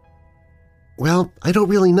myself. "Well, I don't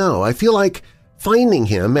really know. I feel like finding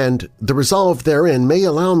him and the resolve therein may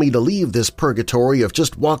allow me to leave this purgatory of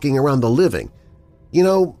just walking around the living. You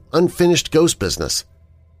know, unfinished ghost business."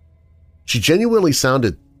 She genuinely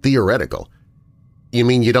sounded theoretical. "You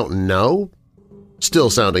mean you don't know?" Still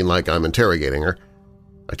sounding like I'm interrogating her.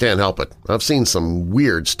 I can't help it. I've seen some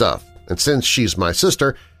weird stuff, and since she's my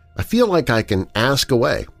sister, I feel like I can ask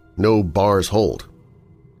away. No bars hold.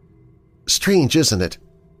 "Strange, isn't it?"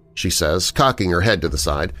 she says, cocking her head to the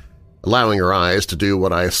side, allowing her eyes to do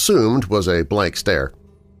what I assumed was a blank stare.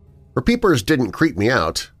 Her peepers didn't creep me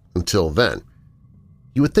out until then.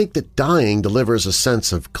 You would think that dying delivers a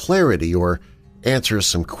sense of clarity or answers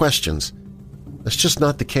some questions. That's just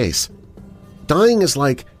not the case. Dying is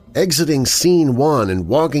like exiting scene one and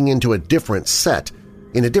walking into a different set,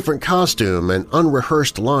 in a different costume and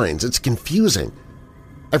unrehearsed lines. It's confusing.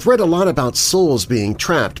 I've read a lot about souls being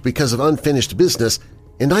trapped because of unfinished business,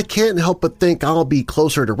 and I can't help but think I'll be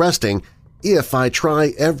closer to resting if I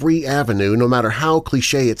try every avenue, no matter how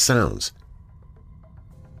cliché it sounds.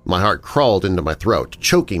 My heart crawled into my throat,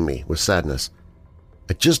 choking me with sadness.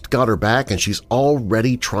 I just got her back and she's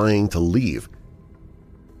already trying to leave.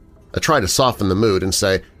 I try to soften the mood and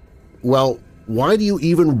say, "Well, why do you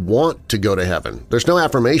even want to go to heaven? There's no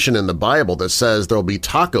affirmation in the Bible that says there'll be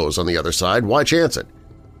tacos on the other side. Why chance it?"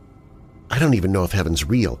 "I don't even know if heaven's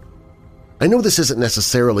real. I know this isn't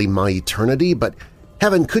necessarily my eternity, but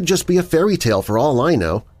heaven could just be a fairy tale for all I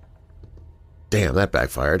know." Damn, that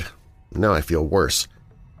backfired. Now I feel worse.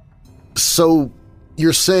 "So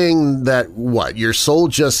you're saying that, what, your soul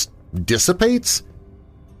just dissipates?"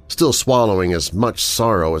 Still swallowing as much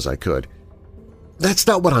sorrow as I could. "That's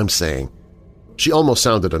not what I'm saying." She almost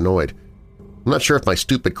sounded annoyed. I'm not sure if my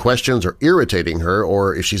stupid questions are irritating her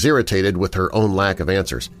or if she's irritated with her own lack of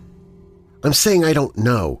answers. "I'm saying I don't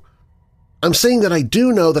know. I'm saying that I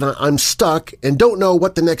do know that I'm stuck and don't know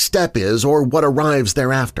what the next step is or what arrives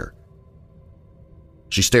thereafter."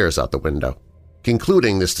 She stares out the window,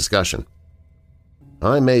 concluding this discussion.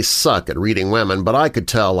 I may suck at reading women, but I could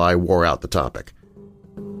tell I wore out the topic.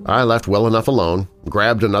 I left well enough alone,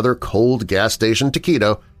 grabbed another cold gas station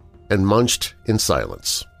taquito, and munched in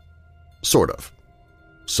silence. Sort of.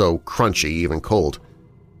 So crunchy, even cold.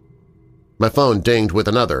 My phone dinged with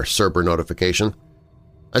another Cerber notification.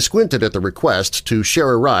 I squinted at the request to share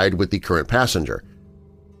a ride with the current passenger.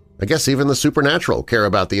 I guess even the supernatural care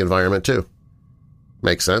about the environment too.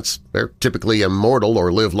 Makes sense. They're typically immortal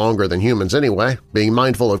or live longer than humans anyway. Being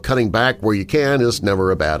mindful of cutting back where you can is never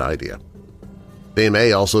a bad idea. They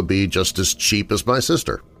may also be just as cheap as my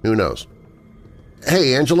sister. Who knows?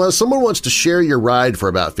 "Hey, Angela, someone wants to share your ride for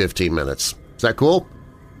about 15 minutes. Is that cool?"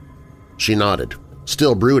 She nodded,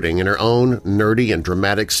 still brooding in her own nerdy and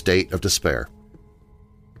dramatic state of despair.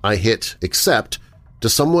 I hit accept to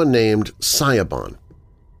someone named Sayabon.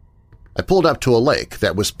 I pulled up to a lake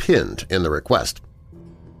that was pinned in the request.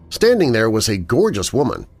 Standing there was a gorgeous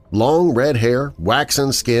woman, long red hair,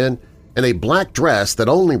 waxen skin, and a black dress that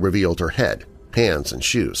only revealed her head, hands, and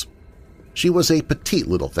shoes. She was a petite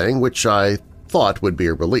little thing, which I thought would be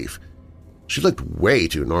a relief. She looked way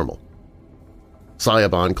too normal.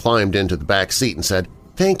 Sayabon climbed into the back seat and said,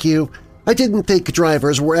 "Thank you. I didn't think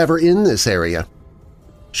drivers were ever in this area."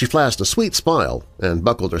 She flashed a sweet smile and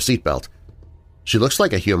buckled her seatbelt. She looks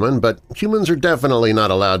like a human, but humans are definitely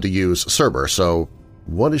not allowed to use Cerber, so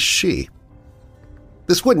what is she?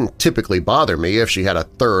 This wouldn't typically bother me if she had a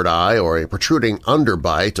third eye or a protruding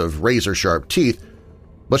underbite of razor-sharp teeth,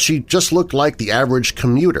 but she just looked like the average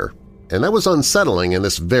commuter, and that was unsettling in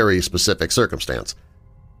this very specific circumstance.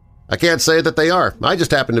 "I can't say that they are. I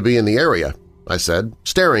just happen to be in the area," I said,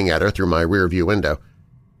 staring at her through my rearview window.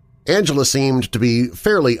 Angela seemed to be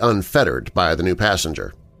fairly unfettered by the new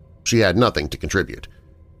passenger. She had nothing to contribute.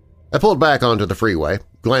 I pulled back onto the freeway,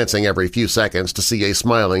 glancing every few seconds to see a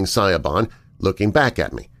smiling Sayabon looking back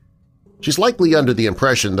at me. She's likely under the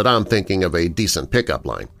impression that I'm thinking of a decent pickup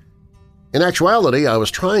line. In actuality, I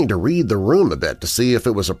was trying to read the room a bit to see if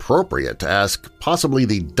it was appropriate to ask possibly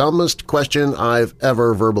the dumbest question I've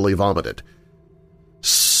ever verbally vomited.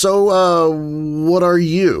 "So, what are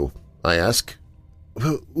you?" I ask.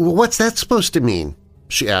 What's that supposed to mean?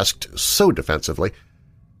 She asked so defensively.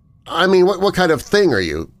 I mean, what kind of thing are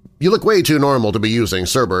you? You look way too normal to be using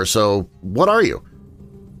Cerber, so what are you?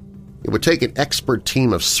 It would take an expert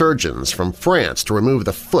team of surgeons from France to remove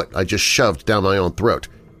the foot I just shoved down my own throat.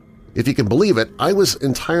 If you can believe it, I was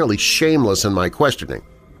entirely shameless in my questioning.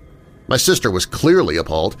 My sister was clearly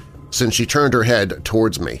appalled, since she turned her head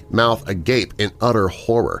towards me, mouth agape in utter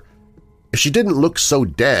horror. If she didn't look so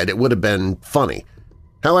dead, it would have been funny.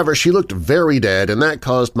 However, she looked very dead, and that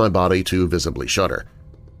caused my body to visibly shudder.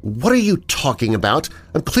 "What are you talking about?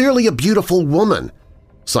 I'm clearly a beautiful woman!"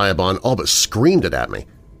 Sayabon all but screamed it at me.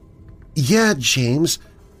 "Yeah, James,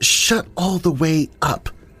 shut all the way up,"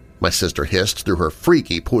 my sister hissed through her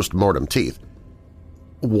freaky post-mortem teeth.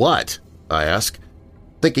 "What?" I asked,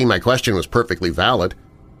 thinking my question was perfectly valid.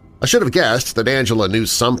 I should have guessed that Angela knew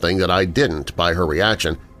something that I didn't by her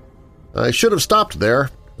reaction. I should have stopped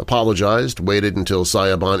there, apologized, waited until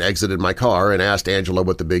Sayabon exited my car and asked Angela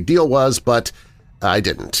what the big deal was, but I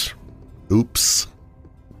didn't. Oops.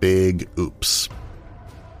 Big oops.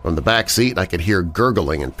 From the back seat, I could hear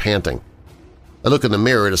gurgling and panting. I looked in the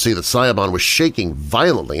mirror to see that Sayabon was shaking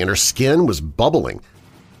violently and her skin was bubbling.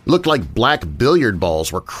 It looked like black billiard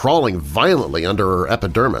balls were crawling violently under her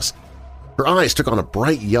epidermis. Her eyes took on a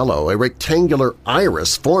bright yellow, a rectangular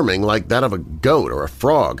iris forming like that of a goat or a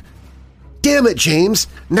frog. "Damn it, James!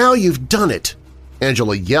 Now you've done it!"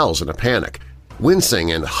 Angela yells in a panic,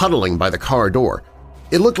 wincing and huddling by the car door.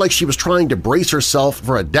 It looked like she was trying to brace herself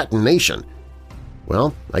for a detonation.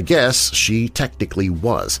 Well, I guess she technically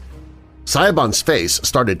was. Sayabon's face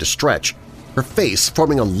started to stretch, her face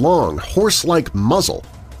forming a long, horse-like muzzle.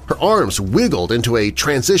 Her arms wiggled into a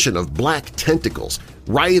transition of black tentacles,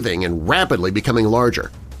 writhing and rapidly becoming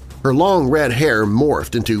larger. Her long red hair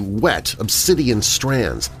morphed into wet, obsidian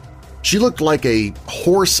strands. She looked like a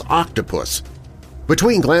horse octopus.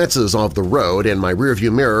 Between glances off the road and my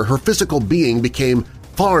rearview mirror, her physical being became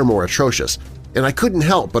far more atrocious, and I couldn't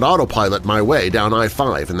help but autopilot my way down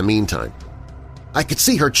I-5 in the meantime. I could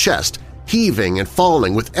see her chest heaving and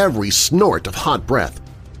falling with every snort of hot breath.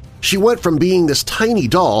 She went from being this tiny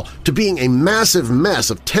doll to being a massive mess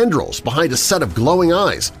of tendrils behind a set of glowing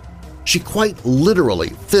eyes. She quite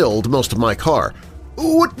literally filled most of my car.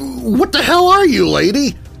 What the hell are you,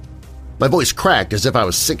 lady?" My voice cracked as if I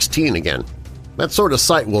was 16 again. That sort of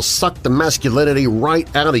sight will suck the masculinity right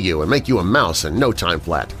out of you and make you a mouse in no time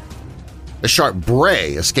flat. A sharp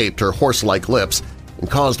bray escaped her horse-like lips and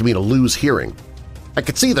caused me to lose hearing. I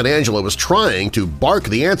could see that Angela was trying to bark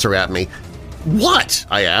the answer at me. "What?"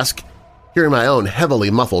 I asked, hearing my own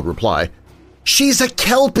heavily muffled reply. "She's a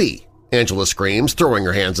Kelpie!" Angela screams, throwing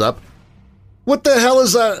her hands up. "What the hell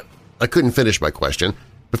is a—" I couldn't finish my question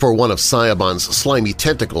before one of Sayabon's slimy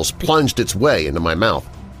tentacles plunged its way into my mouth.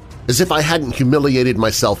 As if I hadn't humiliated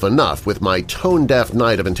myself enough with my tone-deaf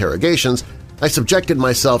night of interrogations, I subjected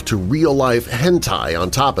myself to real-life hentai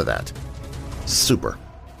on top of that. Super.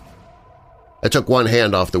 I took one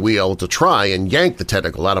hand off the wheel to try and yank the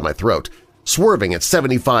tentacle out of my throat, swerving at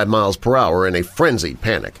 75 miles per hour in a frenzied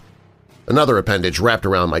panic. Another appendage wrapped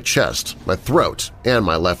around my chest, my throat, and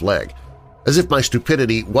my left leg. As if my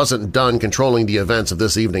stupidity wasn't done controlling the events of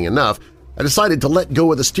this evening enough, I decided to let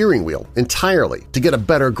go of the steering wheel entirely to get a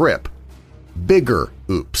better grip. Bigger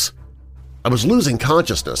oops. I was losing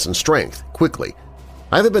consciousness and strength quickly.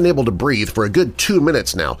 I haven't been able to breathe for a good 2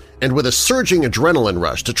 minutes now, and with a surging adrenaline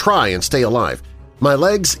rush to try and stay alive, my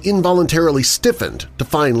legs involuntarily stiffened to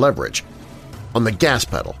find leverage. On the gas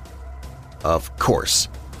pedal. Of course.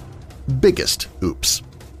 Biggest oops.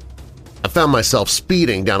 I found myself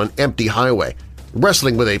speeding down an empty highway,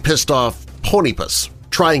 wrestling with a pissed-off ponypus,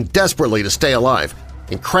 trying desperately to stay alive,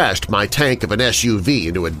 and crashed my tank of an SUV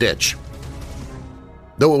into a ditch.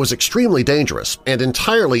 Though it was extremely dangerous and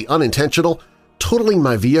entirely unintentional, totaling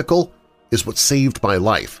my vehicle is what saved my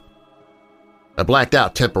life. I blacked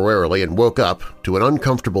out temporarily and woke up to an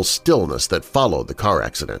uncomfortable stillness that followed the car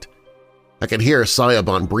accident. I could hear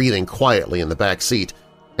Sayabon breathing quietly in the back seat,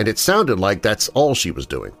 and it sounded like that's all she was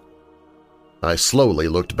doing. I slowly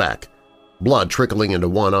looked back, blood trickling into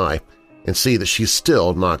one eye, and see that she's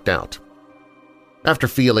still knocked out. After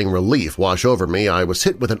feeling relief wash over me, I was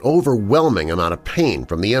hit with an overwhelming amount of pain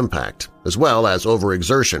from the impact, as well as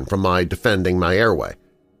overexertion from my defending my airway.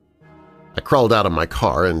 I crawled out of my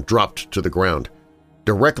car and dropped to the ground,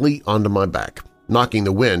 directly onto my back, knocking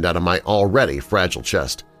the wind out of my already fragile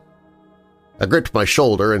chest. I gripped my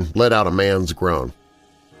shoulder and let out a man's groan.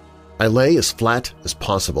 I lay as flat as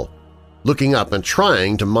possible, looking up and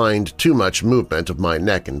trying to mind too much movement of my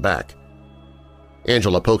neck and back.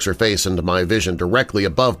 Angela pokes her face into my vision directly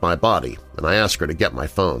above my body, and I ask her to get my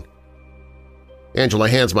phone. Angela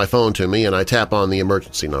hands my phone to me and I tap on the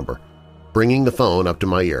emergency number, bringing the phone up to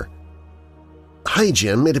my ear. "Hi,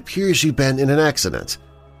 Jim. It appears you've been in an accident."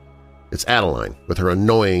 It's Adeline with her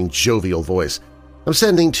annoying, jovial voice. "I'm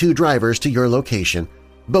sending 2 drivers to your location,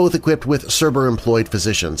 both equipped with Cerber-employed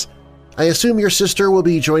physicians. I assume your sister will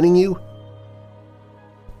be joining you?"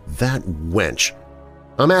 That wench.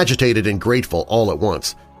 I'm agitated and grateful all at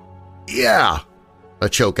once. "Yeah," I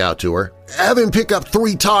choke out to her. "Have him pick up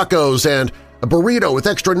 3 tacos and a burrito with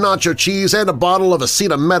extra nacho cheese and a bottle of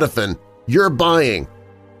acetaminophen. You're buying."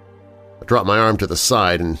 I drop my arm to the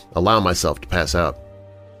side and allow myself to pass out.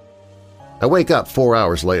 I wake up 4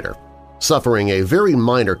 hours later, suffering a very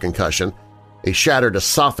minor concussion, a shattered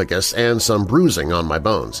esophagus, and some bruising on my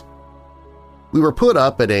bones. We were put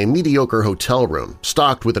up at a mediocre hotel room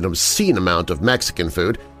stocked with an obscene amount of Mexican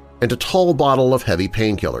food and a tall bottle of heavy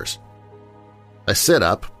painkillers. I sit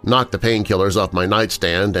up, knock the painkillers off my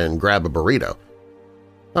nightstand, and grab a burrito.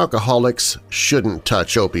 Alcoholics shouldn't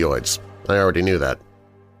touch opioids. I already knew that.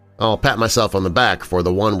 I'll pat myself on the back for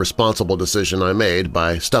the one responsible decision I made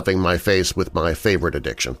by stuffing my face with my favorite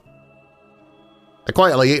addiction. I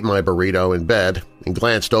quietly ate my burrito in bed and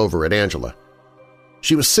glanced over at Angela.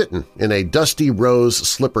 She was sitting in a dusty rose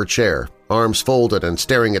slipper chair, arms folded and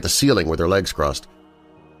staring at the ceiling with her legs crossed.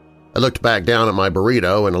 I looked back down at my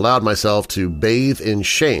burrito and allowed myself to bathe in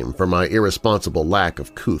shame for my irresponsible lack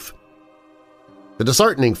of couth. The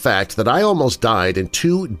disheartening fact that I almost died in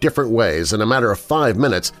 2 different ways in a matter of 5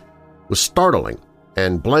 minutes was startling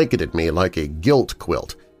and blanketed me like a guilt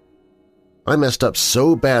quilt. I messed up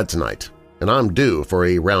so bad tonight, and I'm due for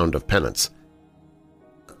a round of penance.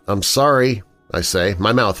 "I'm sorry," I say,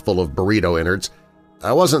 my mouth full of burrito innards.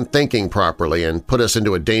 "I wasn't thinking properly and put us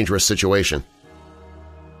into a dangerous situation."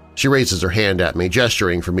 She raises her hand at me,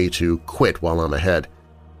 gesturing for me to quit while I'm ahead.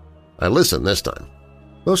 I listen this time,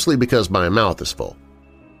 mostly because my mouth is full.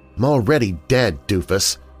 "I'm already dead,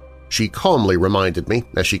 doofus," she calmly reminded me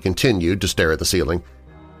as she continued to stare at the ceiling.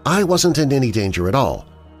 "I wasn't in any danger at all.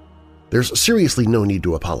 There's seriously no need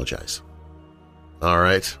to apologize." "All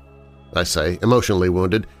right," I say, emotionally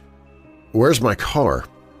wounded. "Where's my car?"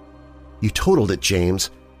 "You totaled it, James.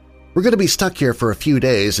 We're going to be stuck here for a few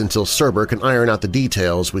days until Cerber can iron out the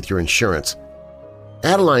details with your insurance.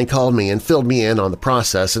 Adeline called me and filled me in on the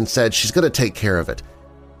process and said she's going to take care of it.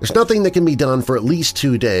 There's nothing that can be done for at least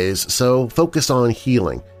 2 days, so focus on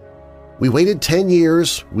healing. We waited 10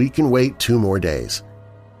 years, we can wait 2 more days."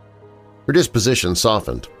 Her disposition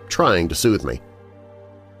softened, trying to soothe me.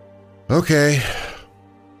 "Okay."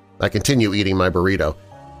 I continue eating my burrito,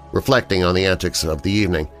 reflecting on the antics of the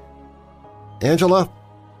evening. "Angela?"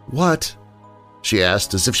 "What?" she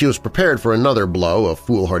asked, as if she was prepared for another blow of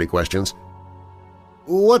foolhardy questions.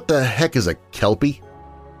 "What the heck is a Kelpie?"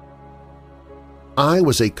 I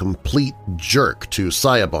was a complete jerk to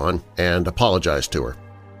Sayabon and apologized to her.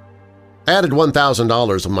 I added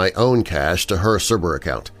 $1,000 of my own cash to her Cerber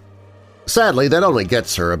account. Sadly, that only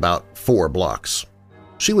gets her about 4 blocks.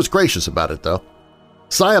 She was gracious about it, though.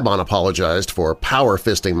 Sayabon apologized for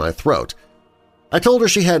power-fisting my throat. I told her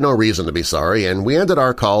she had no reason to be sorry, and we ended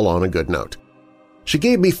our call on a good note. She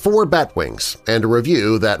gave me 4 bat wings and a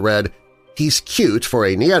review that read, "He's cute for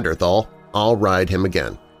a Neanderthal, I'll ride him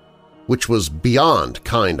again," which was beyond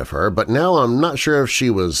kind of her, but now I'm not sure if she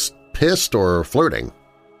was pissed or flirting.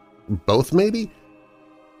 Both, maybe?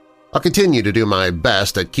 I'll continue to do my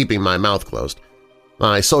best at keeping my mouth closed.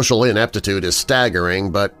 My social ineptitude is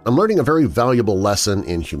staggering, but I'm learning a very valuable lesson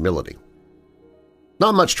in humility.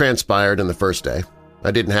 Not much transpired in the first day. I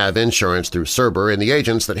didn't have insurance through Cerber, and the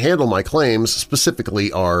agents that handle my claims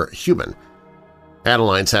specifically are human.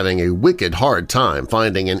 Adeline's having a wicked hard time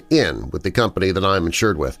finding an in with the company that I'm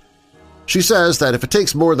insured with. She says that if it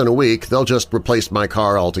takes more than a week, they'll just replace my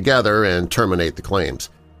car altogether and terminate the claims.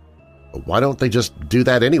 But why don't they just do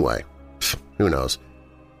that anyway? Who knows?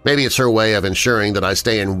 Maybe it's her way of ensuring that I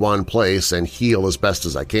stay in one place and heal as best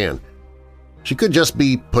as I can. She could just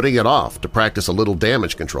be putting it off to practice a little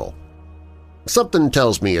damage control. Something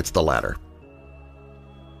tells me it's the latter.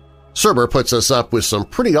 Cerber puts us up with some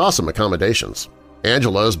pretty awesome accommodations.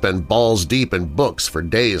 Angela's been balls deep in books for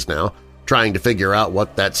days now, trying to figure out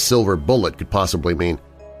what that silver bullet could possibly mean.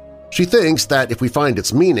 She thinks that if we find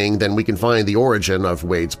its meaning, then we can find the origin of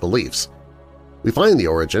Wade's beliefs. We find the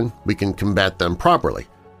origin, we can combat them properly.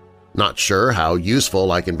 Not sure how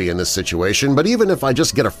useful I can be in this situation, but even if I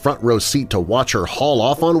just get a front-row seat to watch her haul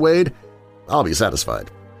off on Wade, I'll be satisfied.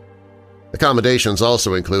 Accommodations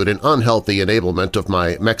also include an unhealthy enablement of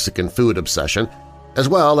my Mexican food obsession, as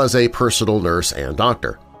well as a personal nurse and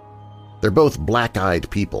doctor. They're both black-eyed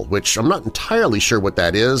people, which I'm not entirely sure what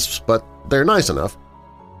that is, but they're nice enough.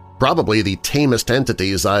 probably the tamest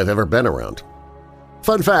entities I've ever been around.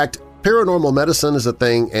 Fun fact, paranormal medicine is a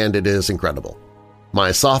thing and it is incredible. My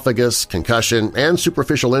esophagus, concussion, and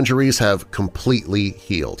superficial injuries have completely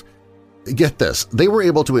healed. Get this, they were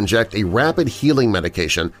able to inject a rapid healing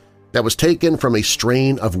medication that was taken from a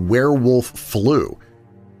strain of werewolf flu.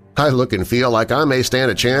 I look and feel like I may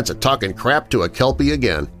stand a chance at talking crap to a Kelpie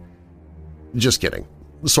again. Just kidding.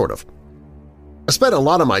 Sort of. I spent a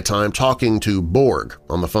lot of my time talking to Borg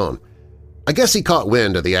on the phone. I guess he caught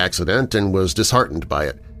wind of the accident and was disheartened by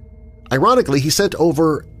it. Ironically, he sent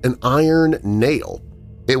over an iron nail.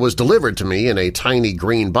 It was delivered to me in a tiny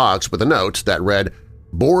green box with a note that read,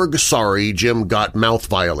 "Borg sorry Jim got mouth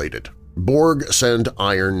violated. Borg send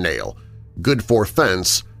iron nail. Good for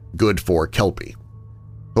fence, good for Kelpie."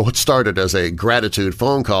 What started as a gratitude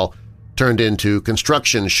phone call turned into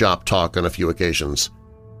construction shop talk on a few occasions.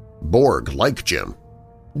 Borg like Jim.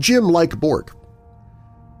 Jim like Borg.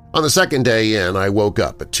 On the second day in, I woke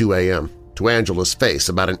up at 2 a.m. to Angela's face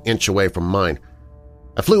about an inch away from mine.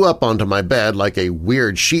 I flew up onto my bed like a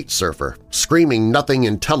weird sheet surfer, screaming nothing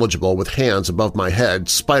intelligible with hands above my head,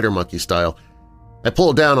 spider monkey style. I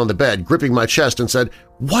pulled down on the bed, gripping my chest, and said,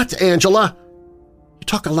 "What, Angela?" "You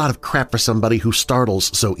talk a lot of crap for somebody who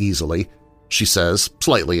startles so easily," she says,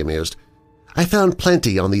 slightly amused. "I found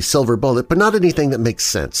plenty on the silver bullet, but not anything that makes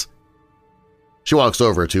sense." She walks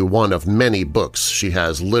over to one of many books she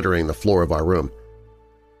has littering the floor of our room.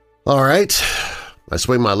 All right. I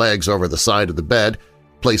swing my legs over the side of the bed,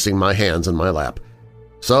 placing my hands in my lap.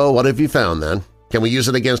 "So what have you found, then? Can we use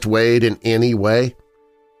it against Wade in any way?"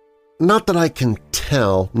 "Not that I can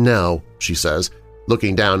tell, no," she says,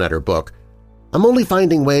 looking down at her book. "I'm only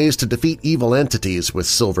finding ways to defeat evil entities with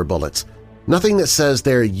silver bullets. Nothing that says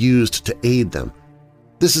they're used to aid them.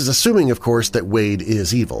 This is assuming, of course, that Wade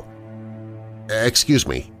is evil." "Excuse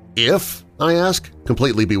me, if?" I ask,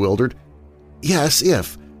 completely bewildered. "Yes,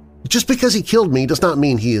 if. Just because he killed me does not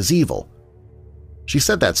mean he is evil." She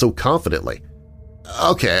said that so confidently.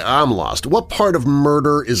 "Okay, I'm lost. What part of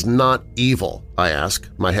murder is not evil?" I ask,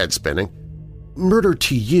 my head spinning. "Murder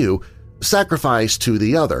to you, sacrifice to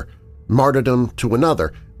the other, martyrdom to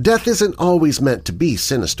another. Death isn't always meant to be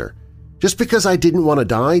sinister. Just because I didn't want to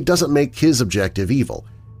die doesn't make his objective evil.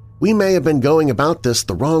 We may have been going about this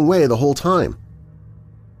the wrong way the whole time."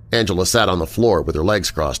 Angela sat on the floor with her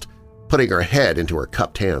legs crossed, putting her head into her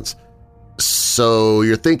cupped hands. "So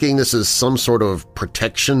you're thinking this is some sort of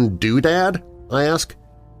protection doodad?" I ask.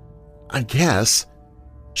 "I guess."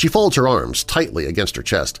 She folds her arms tightly against her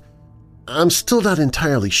chest. "I'm still not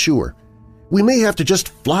entirely sure. We may have to just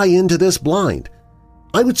fly into this blind.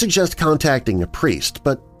 I would suggest contacting a priest,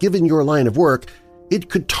 but given your line of work, it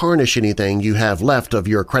could tarnish anything you have left of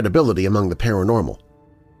your credibility among the paranormal."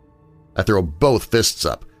 I throw both fists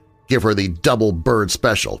up, give her the double bird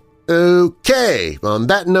special. "Okay, on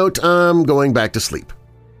that note, I'm going back to sleep."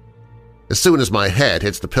 As soon as my head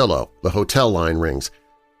hits the pillow, the hotel line rings.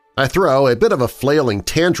 I throw a bit of a flailing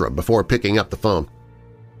tantrum before picking up the phone.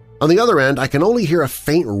 On the other end, I can only hear a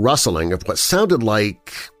faint rustling of what sounded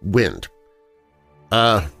like wind.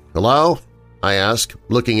 Hello?" I ask,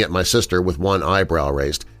 looking at my sister with one eyebrow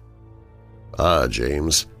raised.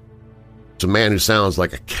 James. It's a man who sounds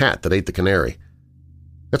like a cat that ate the canary."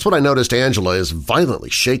 That's when I noticed Angela is violently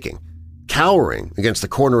shaking, cowering against the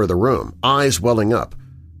corner of the room, eyes welling up.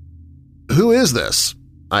 "Who is this?"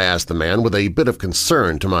 I asked the man with a bit of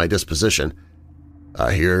concern to my disposition.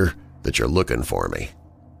 "I hear that you're looking for me."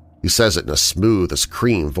 He says it in a smooth as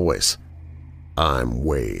cream voice. "I'm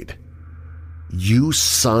Wade." "You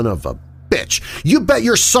son of a bitch! You bet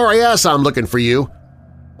your sorry ass I'm looking for you!"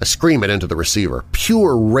 I scream it into the receiver.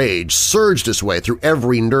 Pure rage surged its way through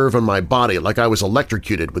every nerve in my body like I was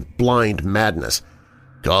electrocuted with blind madness.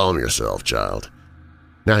 "Calm yourself, child."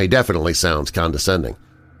 Now he definitely sounds condescending.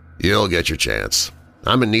 "You'll get your chance.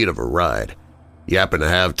 I'm in need of a ride. You happen to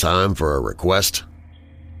have time for a request?"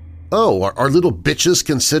 "Oh, are little bitches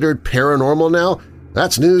considered paranormal now?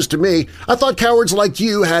 That's news to me. I thought cowards like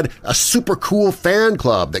you had a super cool fan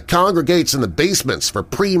club that congregates in the basements for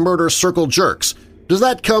pre-murder circle jerks. Does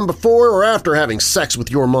that come before or after having sex with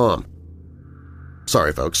your mom?"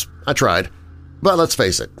 Sorry, folks. I tried. But let's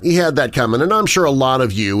face it, he had that coming, and I'm sure a lot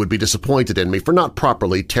of you would be disappointed in me for not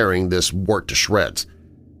properly tearing this wart to shreds.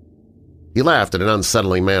 He laughed in an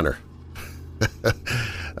unsettling manner.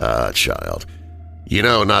 Child, you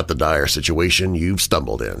know not the dire situation you've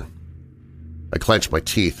stumbled in." I clenched my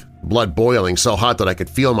teeth, blood boiling so hot that I could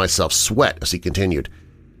feel myself sweat as he continued.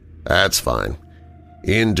 "That's fine.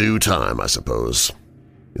 In due time, I suppose.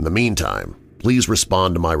 In the meantime, please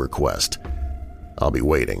respond to my request. I'll be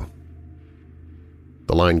waiting."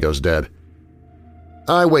 The line goes dead.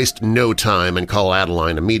 I waste no time and call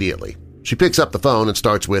Adeline immediately. She picks up the phone and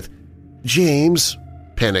starts with, "James,"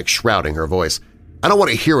 panic shrouding her voice. "I don't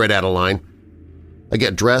want to hear it, Adeline." I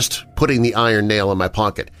get dressed, putting the iron nail in my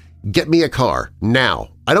pocket. "Get me a car, now.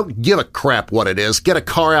 I don't give a crap what it is. Get a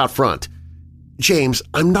car out front." "James,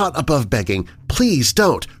 I'm not above begging. Please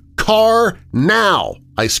don't." "Car now!"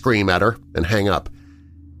 I scream at her and hang up.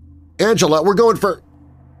 "Angela, we're going for—"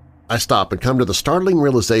 I stop and come to the startling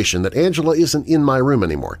realization that Angela isn't in my room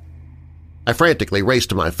anymore. I frantically race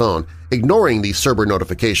to my phone, ignoring the Cerber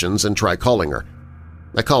notifications, and try calling her.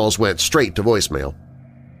 My calls went straight to voicemail.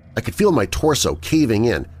 I could feel my torso caving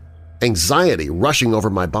in, anxiety rushing over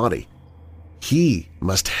my body. He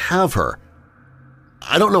must have her.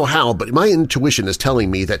 I don't know how, but my intuition is telling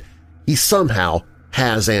me that he somehow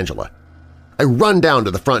has Angela. I run down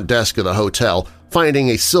to the front desk of the hotel, finding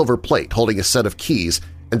a silver plate holding a set of keys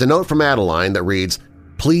and a note from Adeline that reads,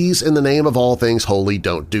 "Please, in the name of all things holy,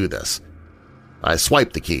 don't do this." I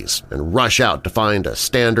swipe the keys and rush out to find a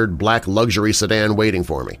standard black luxury sedan waiting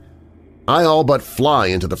for me. I all but fly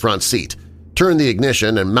into the front seat, turn the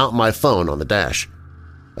ignition, and mount my phone on the dash.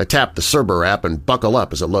 I tap the Cerber app and buckle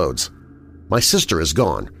up as it loads. My sister is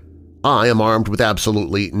gone. I am armed with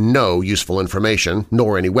absolutely no useful information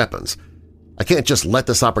nor any weapons. I can't just let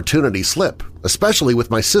this opportunity slip, especially with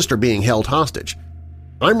my sister being held hostage.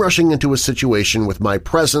 I'm rushing into a situation with my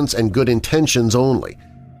presence and good intentions only.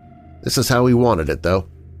 This is how he wanted it, though.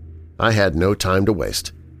 I had no time to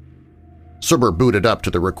waste. Cerber booted up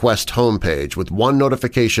to the request homepage with one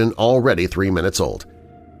notification already 3 minutes old.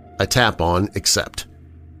 I tap on Accept.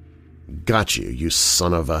 Got you, you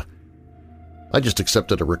son of a… I just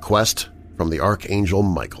accepted a request from the Archangel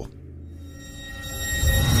Michael.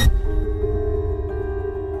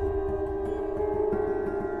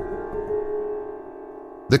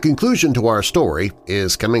 The conclusion to our story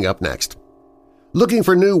is coming up next. Looking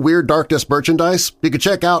for new Weird Darkness merchandise? You can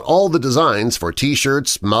check out all the designs for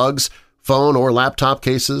t-shirts, mugs, phone or laptop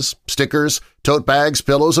cases, stickers, tote bags,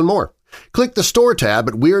 pillows, and more. Click the Store tab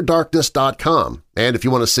at WeirdDarkness.com, and if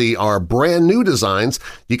you want to see our brand new designs,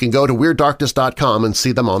 you can go to WeirdDarkness.com and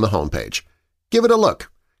see them on the homepage. Give it a look.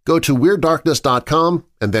 Go to WeirdDarkness.com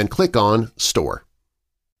and then click on Store.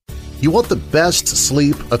 You want the best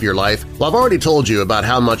sleep of your life? Well, I've already told you about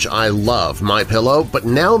how much I love MyPillow, but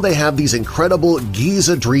now they have these incredible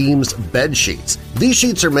Giza Dreams bed sheets. These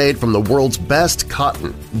sheets are made from the world's best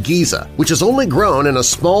cotton, Giza, which is only grown in a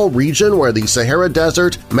small region where the Sahara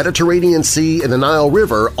Desert, Mediterranean Sea, and the Nile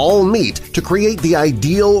River all meet to create the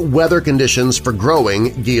ideal weather conditions for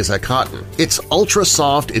growing Giza cotton. It's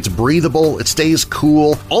ultra-soft, it's breathable, it stays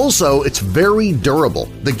cool. Also, it's very durable.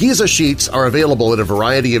 The Giza sheets are available in a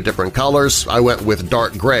variety of different colors. I went with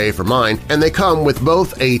dark gray for mine, and they come with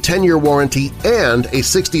both a 10-year warranty and a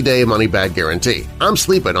 60-day money-back guarantee. I'm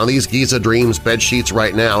sleeping on these Giza Dreams bed sheets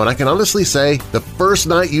right now, and I can honestly say the first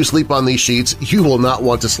night you sleep on these sheets, you will not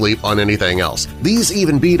want to sleep on anything else. These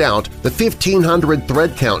even beat out the 1,500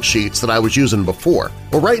 thread count sheets that I was using before.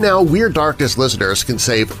 Well, right now, Weird Darkness listeners can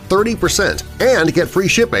save 30% and get free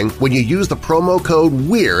shipping when you use the promo code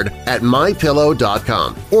WEIRD at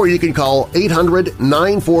MyPillow.com. Or you can call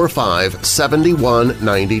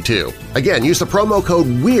 800-945-7192. Again, use the promo code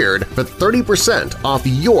WEIRD for 30% off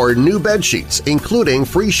your new bed sheets, including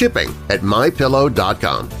free shipping at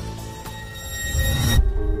MyPillow.com.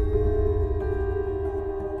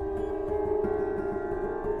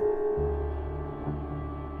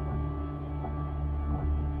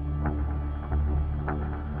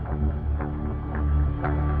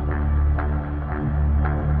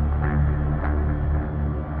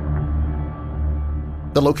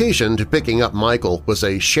 The location to picking up Michael was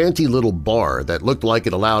a shanty little bar that looked like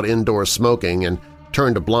it allowed indoor smoking and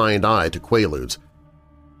turned a blind eye to Quaaludes.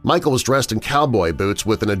 Michael was dressed in cowboy boots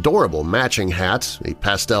with an adorable matching hat, a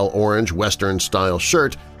pastel orange Western-style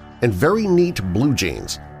shirt, and very neat blue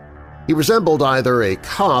jeans. He resembled either a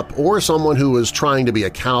cop or someone who was trying to be a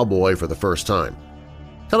cowboy for the first time.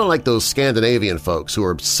 Kind of like those Scandinavian folks who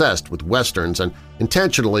are obsessed with Westerns and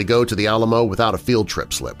intentionally go to the Alamo without a field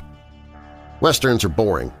trip slip. Westerns are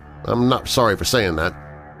boring. I'm not sorry for saying that.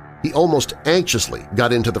 He almost anxiously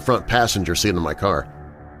got into the front passenger seat of my car.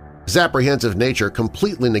 His apprehensive nature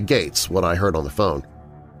completely negates what I heard on the phone.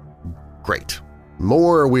 Great.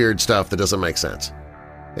 More weird stuff that doesn't make sense.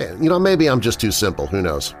 Maybe I'm just too simple, who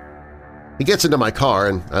knows. He gets into my car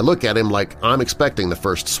and I look at him like I'm expecting the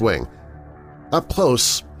first swing. Up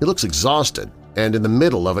close, he looks exhausted and in the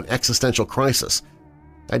middle of an existential crisis.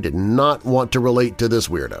 I did not want to relate to this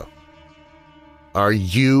weirdo. "Are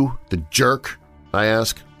you the jerk?" I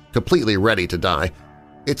ask, completely ready to die.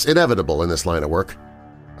 It's inevitable in this line of work.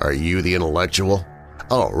 "Are you the intellectual?"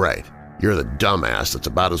 Oh, right. You're the dumbass that's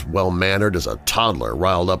about as well-mannered as a toddler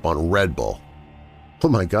riled up on Red Bull. Oh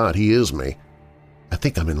my God, he is me. I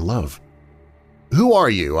think I'm in love. Who are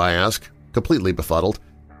you? I ask, completely befuddled.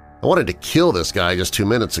 I wanted to kill this guy just 2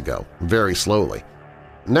 minutes ago, very slowly.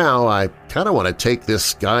 Now I kind of want to take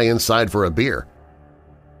this guy inside for a beer.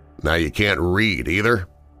 Now you can't read either?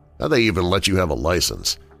 How'd they even let you have a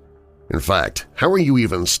license? In fact, how are you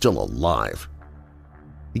even still alive?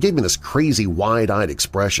 He gave me this crazy wide-eyed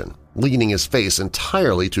expression, leaning his face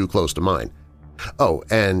entirely too close to mine. Oh,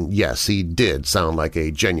 and yes, he did sound like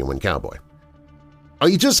a genuine cowboy. Are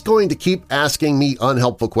you just going to keep asking me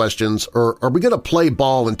unhelpful questions, or are we going to play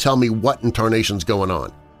ball and tell me what in tarnation's going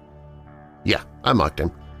on? Yeah, I mocked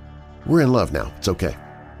him. We're in love now. It's okay.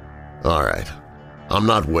 All right. I'm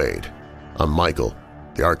not Wade. I'm Michael,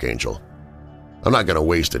 the Archangel. I'm not going to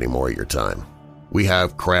waste any more of your time. We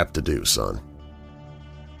have crap to do, son.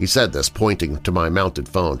 He said this, pointing to my mounted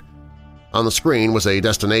phone. On the screen was a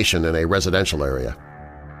destination in a residential area.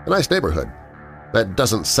 A nice neighborhood. That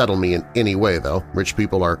doesn't settle me in any way, though. Rich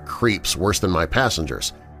people are creeps worse than my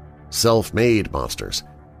passengers. Self-made monsters.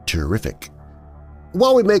 Terrific.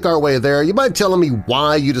 While we make our way there, you mind telling me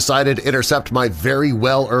why you decided to intercept my very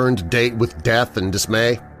well-earned date with death and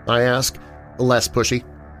dismay? I ask, less pushy.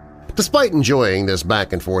 Despite enjoying this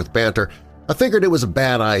back-and-forth banter, I figured it was a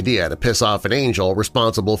bad idea to piss off an angel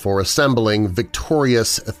responsible for assembling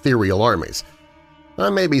victorious ethereal armies. I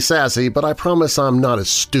may be sassy, but I promise I'm not as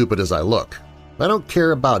stupid as I look. I don't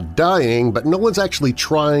care about dying, but no one's actually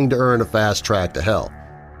trying to earn a fast track to hell.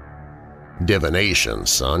 Divination,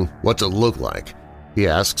 son. What's it look like? He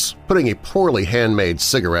asks, putting a poorly handmade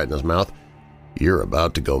cigarette in his mouth. You're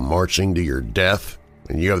about to go marching to your death,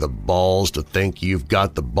 and you have the balls to think you've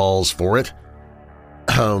got the balls for it?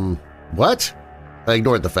 What? I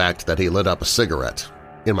ignored the fact that he lit up a cigarette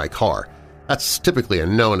in my car. That's typically a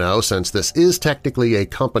no-no since this is technically a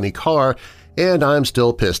company car and I'm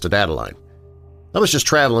still pissed at Adeline. I was just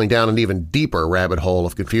traveling down an even deeper rabbit hole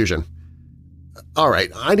of confusion. All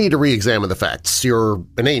right, I need to re-examine the facts. You're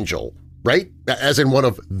an angel, right? As in one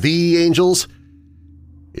of the angels?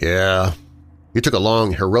 Yeah. He took a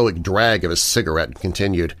long, heroic drag of his cigarette and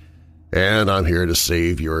continued, and I'm here to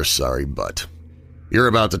save your sorry butt. You're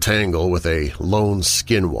about to tangle with a lone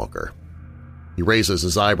skinwalker. He raises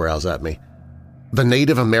his eyebrows at me. The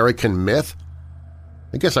Native American myth?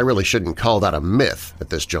 I guess I really shouldn't call that a myth at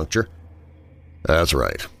this juncture. That's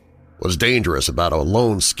right. What's dangerous about a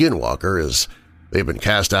lone skinwalker is they've been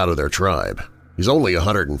cast out of their tribe. He's only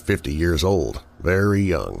 150 years old, very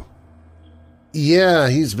young. Yeah,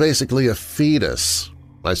 he's basically a fetus,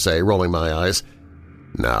 I say, rolling my eyes.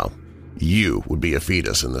 Now, you would be a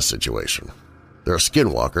fetus in this situation. There are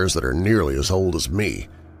skinwalkers that are nearly as old as me.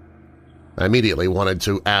 I immediately wanted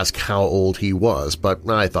to ask how old he was, but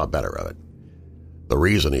I thought better of it. The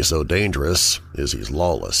reason he's so dangerous is he's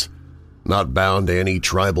lawless, not bound to any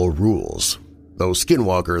tribal rules, though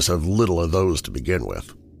skinwalkers have little of those to begin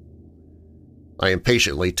with. I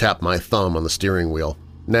impatiently tapped my thumb on the steering wheel,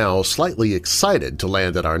 now slightly excited to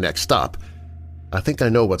land at our next stop. I think I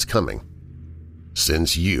know what's coming.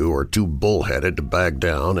 Since you are too bullheaded to back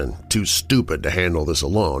down and too stupid to handle this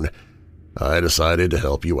alone, I decided to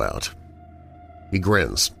help you out. He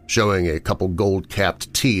grins, showing a couple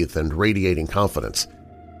gold-capped teeth and radiating confidence.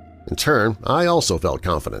 In turn, I also felt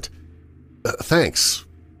confident. Thanks.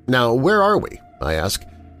 Now, where are we? I ask,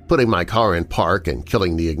 putting my car in park and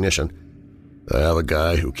killing the ignition. I have a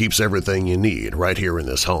guy who keeps everything you need right here in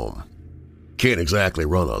this home. Can't exactly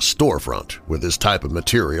run a storefront with this type of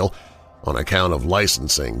material on account of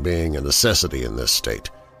licensing being a necessity in this state.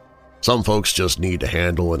 Some folks just need to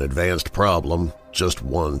handle an advanced problem just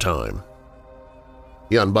one time.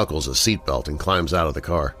 He unbuckles his seatbelt and climbs out of the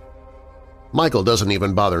car. Michael doesn't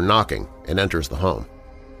even bother knocking and enters the home.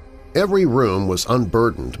 Every room was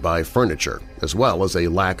unburdened by furniture as well as a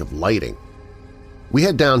lack of lighting. We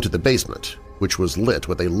head down to the basement, which was lit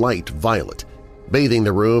with a light violet, bathing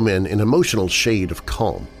the room in an emotional shade of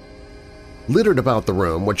calm. Littered about the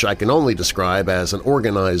room, which I can only describe as an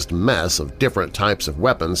organized mess of different types of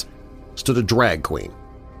weapons, stood a drag queen.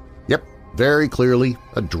 Yep, very clearly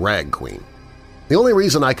a drag queen. The only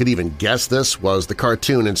reason I could even guess this was the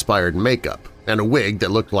cartoon-inspired makeup and a wig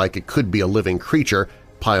that looked like it could be a living creature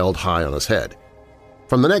piled high on his head.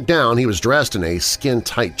 From the neck down, he was dressed in a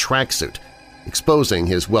skin-tight tracksuit, exposing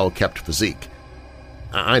his well-kept physique.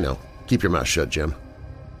 I know. Keep your mouth shut, Jim.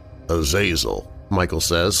 Azazel, Michael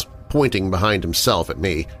says, pointing behind himself at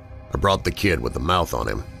me. I brought the kid with the mouth on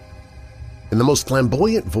him. In the most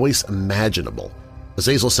flamboyant voice imaginable,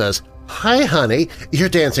 Azazel says, "Hi, honey, you're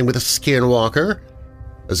dancing with a skinwalker."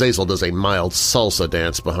 Azazel does a mild salsa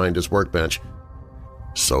dance behind his workbench.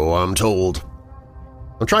 So I'm told.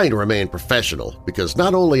 I'm trying to remain professional because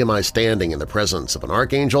not only am I standing in the presence of an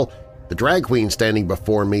archangel, the drag queen standing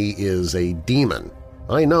before me is a demon.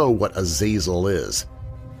 I know what Azazel is.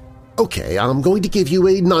 Okay, I'm going to give you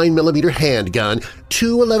a 9mm handgun,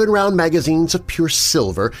 2 11-round magazines of pure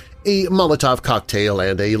silver, a Molotov cocktail,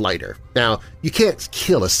 and a lighter. Now, you can't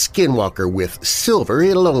kill a skinwalker with silver,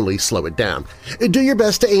 it'll only slow it down. Do your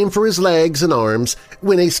best to aim for his legs and arms.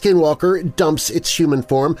 When a skinwalker dumps its human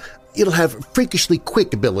form, it'll have freakishly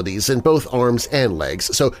quick abilities in both arms and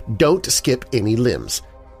legs, so don't skip any limbs.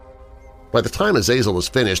 By the time Azazel was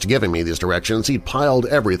finished giving me these directions, he'd piled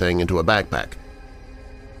everything into a backpack.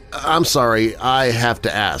 I'm sorry, I have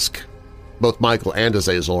to ask. Both Michael and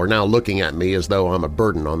Azazel are now looking at me as though I'm a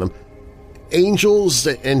burden on them. Angels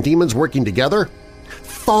and demons working together?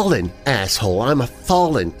 Fallen, asshole, I'm a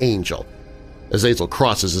fallen angel. Azazel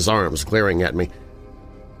crosses his arms, glaring at me.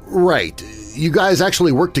 Right, you guys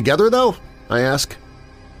actually work together, though? I ask.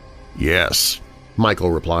 Yes,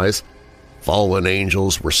 Michael replies. Fallen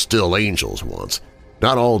angels were still angels once.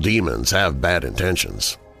 Not all demons have bad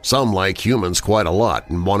intentions. Some like humans quite a lot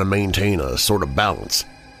and want to maintain a sort of balance.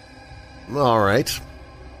 All right.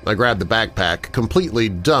 I grab the backpack, completely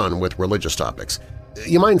done with religious topics.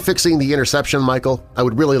 You mind fixing the interception, Michael? I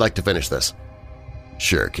would really like to finish this.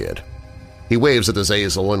 Sure, kid. He waves at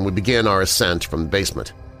Azazel and we begin our ascent from the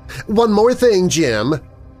basement. One more thing, Jim,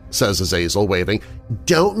 says Azazel, waving.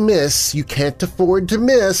 Don't miss. You can't afford to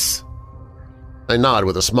miss. I nod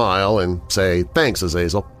with a smile and say, thanks,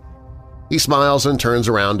 Azazel. He smiles and turns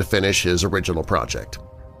around to finish his original project.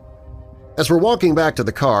 As we're walking back to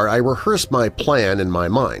the car, I rehearse my plan in my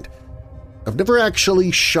mind. I've never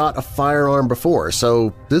actually shot a firearm before,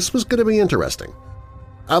 so this was going to be interesting.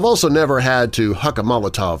 I've also never had to huck a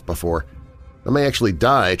Molotov before. I may actually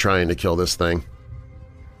die trying to kill this thing.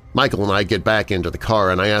 Michael and I get back into the car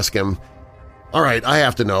and I ask him, all right, I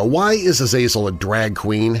have to know, why is Azazel a drag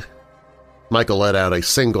queen? Michael let out a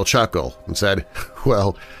single chuckle and said,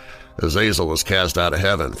 well, Azazel was cast out of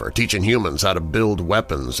heaven for teaching humans how to build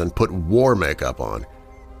weapons and put war makeup on.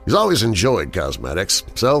 He's always enjoyed cosmetics,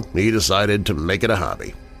 so he decided to make it a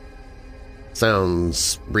hobby.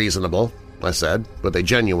 Sounds reasonable, I said, with a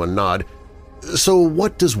genuine nod. So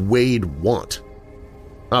what does Wade want?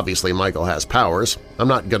 Obviously Michael has powers. I'm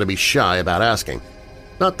not going to be shy about asking.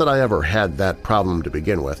 Not that I ever had that problem to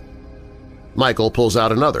begin with. Michael pulls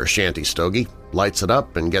out another shanty stogie, lights it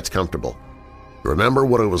up, and gets comfortable. Remember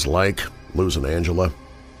what it was like losing Angela?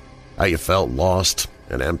 How you felt lost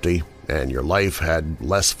and empty, and your life had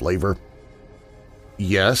less flavor?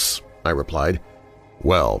 Yes, I replied.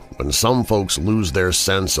 Well, when some folks lose their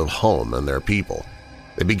sense of home and their people,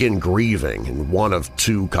 they begin grieving in one of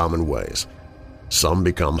two common ways. Some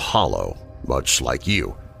become hollow, much like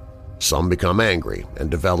you. Some become angry and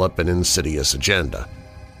develop an insidious agenda.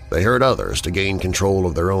 They hurt others to gain control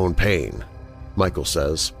of their own pain, Michael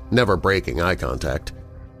says, never breaking eye contact.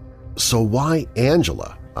 So why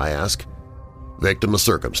Angela? I ask. Victim of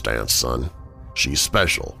circumstance, son. She's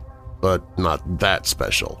special, but not that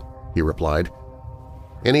special, he replied.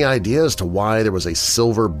 Any idea as to why there was a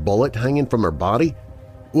silver bullet hanging from her body?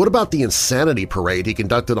 What about the insanity parade he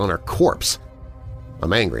conducted on her corpse?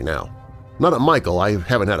 I'm angry now. Not at Michael, I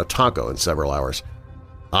haven't had a taco in several hours.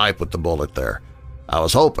 I put the bullet there. I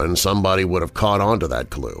was hoping somebody would have caught on to that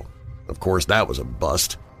clue. Of course, that was a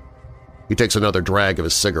bust. He takes another drag of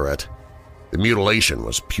his cigarette. The mutilation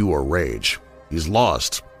was pure rage. He's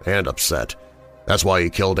lost and upset. That's why he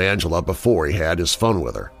killed Angela before he had his fun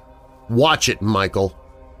with her. Watch it, Michael,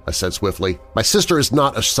 I said swiftly. My sister is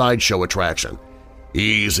not a sideshow attraction.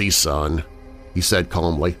 Easy, son, he said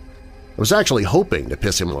calmly. I was actually hoping to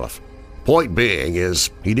piss him off. Point being is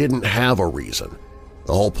he didn't have a reason.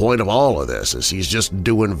 The whole point of all of this is he's just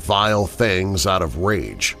doing vile things out of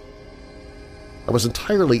rage. I was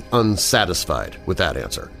entirely unsatisfied with that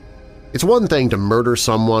answer. It's one thing to murder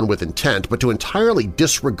someone with intent, but to entirely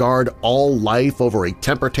disregard all life over a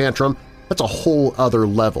temper tantrum, that's a whole other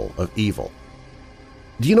level of evil.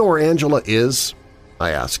 Do you know where Angela is?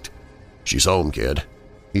 I asked. She's home, kid,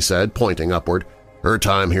 he said, pointing upward. Her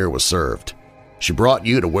time here was served. She brought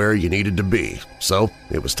you to where you needed to be, so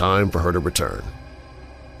it was time for her to return.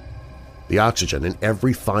 The oxygen in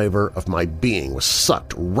every fiber of my being was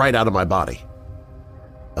sucked right out of my body.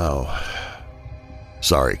 Oh,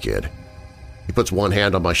 sorry, kid. He puts one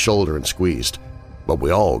hand on my shoulder and squeezed. But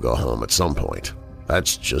we all go home at some point.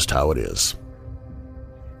 That's just how it is.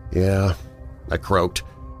 Yeah, I croaked.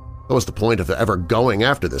 What was the point of ever going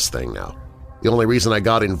after this thing now? The only reason I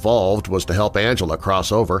got involved was to help Angela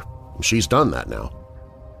cross over. She's done that now.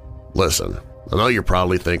 Listen, I know you're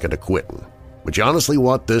probably thinking of quitting, but you honestly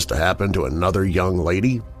want this to happen to another young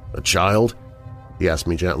lady? A child? He asked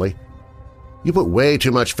me gently. You put way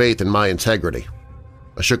too much faith in my integrity.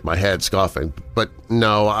 I shook my head, scoffing, but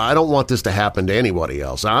no, I don't want this to happen to anybody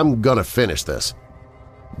else. I'm gonna finish this.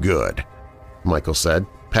 Good, Michael said,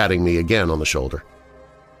 patting me again on the shoulder.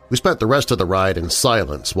 We spent the rest of the ride in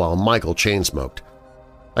silence while Michael chain-smoked.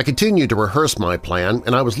 I continued to rehearse my plan,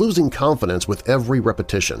 and I was losing confidence with every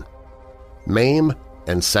repetition. Maim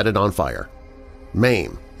and set it on fire.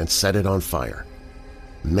 Maim and set it on fire.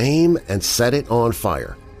 Maim and set it on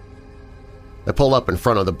fire. I pull up in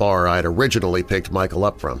front of the bar I'd originally picked Michael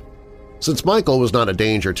up from. Since Michael was not a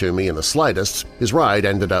danger to me in the slightest, his ride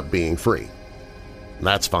ended up being free.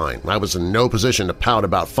 That's fine. I was in no position to pout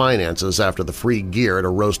about finances after the free gear to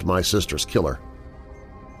roast my sister's killer.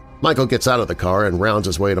 Michael gets out of the car and rounds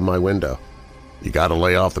his way to my window. You gotta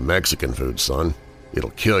lay off the Mexican food, son.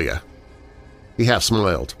 It'll kill you. He half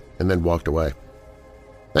smiled and then walked away.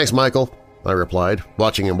 Thanks, Michael, I replied,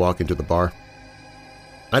 watching him walk into the bar.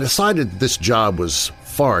 I decided that this job was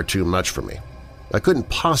far too much for me. I couldn't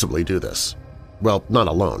possibly do this. Well, not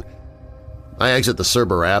alone. I exit the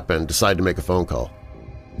Cerber app and decide to make a phone call.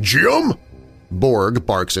 Jim? Borg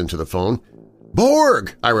barks into the phone.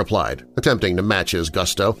 Borg, I replied, attempting to match his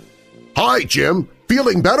gusto. Hi, Jim.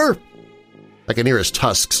 Feeling better? I can hear his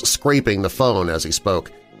tusks scraping the phone as he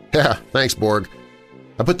spoke. Yeah, thanks, Borg.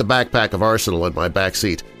 I put the backpack of Arsenal in my back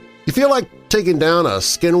seat. You feel like taking down a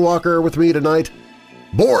skinwalker with me tonight?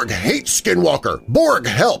 Borg hates skinwalker. Borg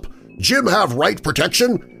help. Jim have right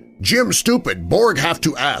protection? Jim stupid. Borg have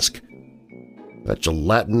to ask. That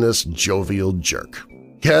gelatinous, jovial jerk.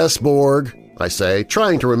 Yes, Borg, I say,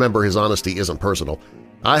 trying to remember his honesty isn't personal.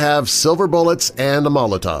 I have silver bullets and a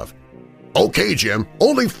Molotov. Okay, Jim.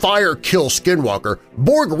 Only fire kill skinwalker.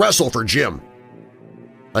 Borg wrestle for Jim.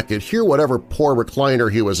 I could hear whatever poor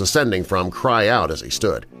recliner he was ascending from cry out as he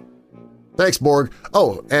stood. Thanks, Borg.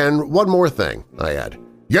 Oh, and one more thing, I add.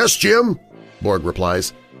 Yes, Jim, Borg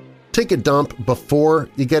replies. Take a dump before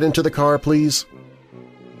you get into the car, please.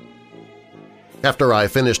 After I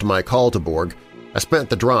finished my call to Borg, I spent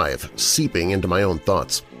the drive seeping into my own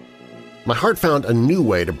thoughts. My heart found a new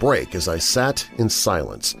way to break as I sat in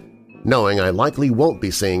silence, knowing I likely won't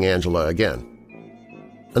be seeing Angela again.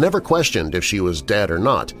 I never questioned if she was dead or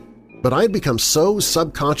not, but I had become so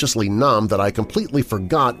subconsciously numb that I completely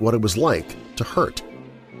forgot what it was like to hurt.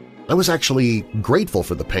 I was actually grateful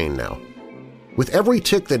for the pain now. With every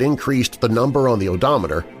tick that increased the number on the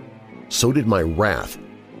odometer, so did my wrath.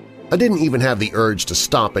 I didn't even have the urge to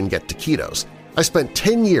stop and get taquitos. I spent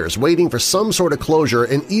 10 years waiting for some sort of closure,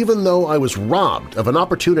 and even though I was robbed of an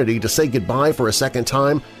opportunity to say goodbye for a second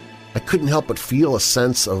time, I couldn't help but feel a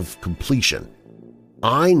sense of completion.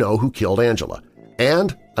 I know who killed Angela,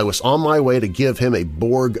 and I was on my way to give him a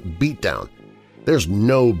Borg beatdown. There's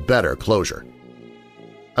no better closure.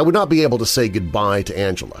 I would not be able to say goodbye to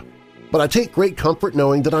Angela, but I take great comfort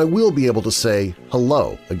knowing that I will be able to say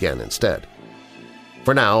hello again instead.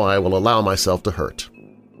 For now, I will allow myself to hurt.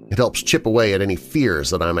 It helps chip away at any fears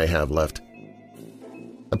that I may have left.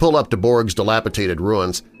 I pull up to Borg's dilapidated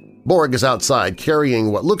ruins. Borg is outside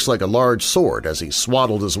carrying what looks like a large sword as he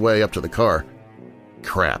swaddled his way up to the car.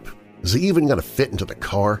 Crap, is he even going to fit into the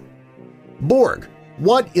car? Borg,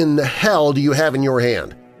 what in the hell do you have in your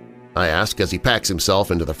hand? I ask as he packs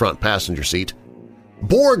himself into the front passenger seat.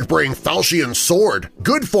 Borg bring Falchion sword,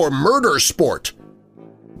 good for murder sport,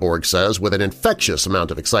 Borg says with an infectious amount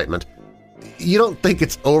of excitement. You don't think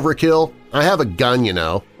it's overkill? I have a gun, you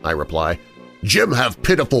know, I reply. Jim have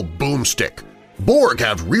pitiful boomstick. Borg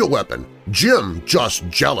have real weapon. Jim just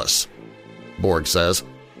jealous, Borg says,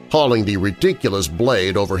 hauling the ridiculous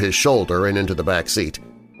blade over his shoulder and into the back seat.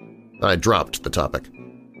 I dropped the topic.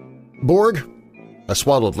 Borg, I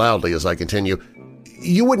swallowed loudly as I continue,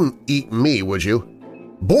 you wouldn't eat me, would you?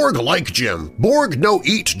 Borg like Jim. Borg no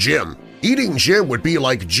eat Jim. Eating Jim would be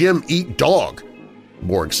like Jim eat dog,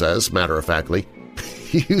 Borg says matter-of-factly.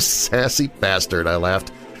 You sassy bastard, I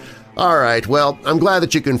laughed. All right, well, I'm glad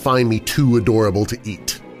that you can find me too adorable to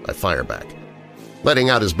eat, I fire back.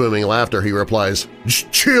 Letting out his booming laughter, he replies,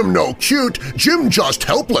 Jim no cute, Jim just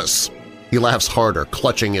helpless. He laughs harder,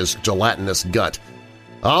 clutching his gelatinous gut.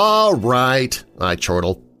 All right, I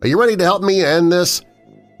chortle. Are you ready to help me end this?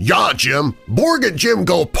 Yeah, Jim. Borg and Jim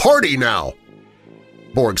go party now.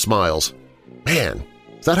 Borg smiles. Man,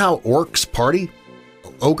 is that how orcs party?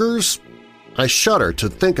 Ogres? I shudder to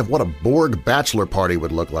think of what a Borg bachelor party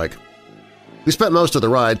would look like. We spent most of the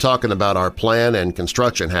ride talking about our plan and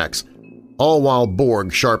construction hacks, all while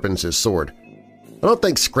Borg sharpens his sword. I don't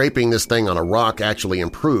think scraping this thing on a rock actually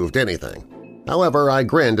improved anything. However, I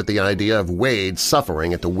grinned at the idea of Wade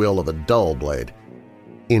suffering at the will of a dull blade.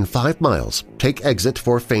 "In 5 miles, take exit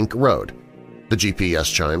for Fink Road," the GPS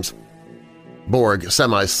chimes. Borg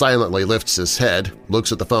semi-silently lifts his head,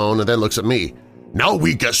 looks at the phone, and then looks at me. "Now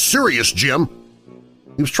we get serious, Jim!"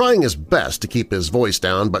 He was trying his best to keep his voice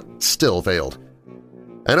down, but still failed.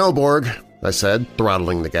 "I know, Borg," I said,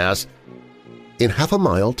 throttling the gas. "In half a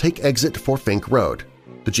mile, take exit for Fink Road,"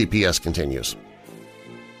 the GPS continues.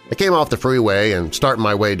 I came off the freeway and start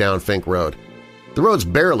my way down Fink Road. The road's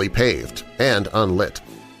barely paved and unlit.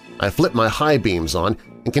 I flip my high beams on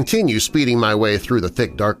and continue speeding my way through the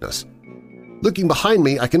thick darkness. Looking behind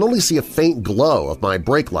me, I can only see a faint glow of my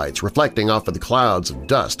brake lights reflecting off of the clouds of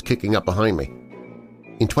dust kicking up behind me.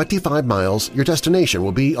 "In 25 miles, your destination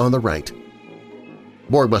will be on the right."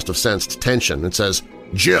 Borg must have sensed tension and says,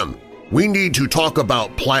 "Jim, we need to talk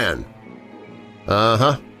about plan."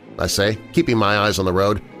 "Uh-huh," I say, keeping my eyes on the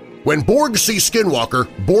road. "When Borg sees Skinwalker,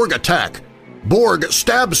 Borg attack. Borg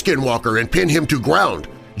stab Skinwalker and pin him to ground.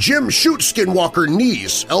 Jim shoot Skinwalker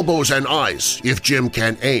knees, elbows, and eyes, if Jim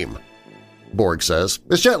can aim," Borg says,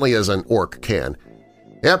 as gently as an orc can.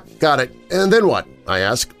 "Yep, got it. And then what?" I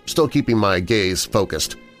ask, still keeping my gaze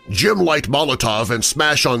focused. "Jim light Molotov and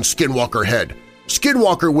smash on Skinwalker head.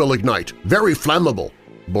 Skinwalker will ignite. Very flammable,"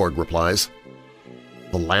 Borg replies.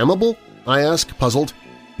 "Flammable?" I ask, puzzled.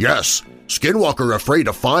 "Yes. Skinwalker afraid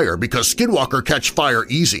of fire because Skinwalker catch fire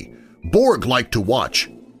easy. Borg like to watch."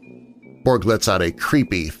 Borg lets out a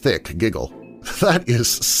creepy, thick giggle. "That is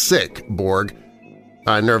sick, Borg."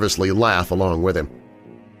 I nervously laugh along with him.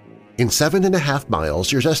 "In 7.5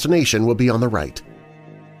 miles, your destination will be on the right."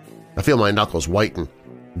 I feel my knuckles whiten,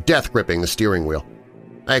 death gripping the steering wheel.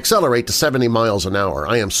 I accelerate to 70 miles an hour.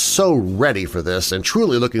 I am so ready for this and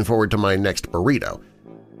truly looking forward to my next burrito,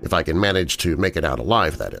 if I can manage to make it out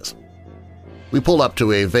alive, that is. We pull up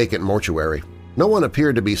to a vacant mortuary. No one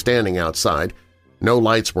appeared to be standing outside, no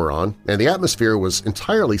lights were on, and the atmosphere was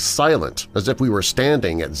entirely silent, as if we were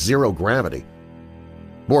standing at zero gravity.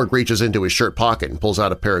 Borg reaches into his shirt pocket and pulls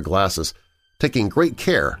out a pair of glasses, taking great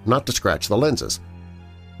care not to scratch the lenses.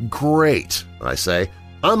 "Great," I say.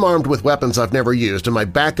 "I'm armed with weapons I've never used, and my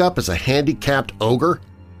backup is a handicapped ogre?"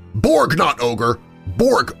 "Borg not ogre!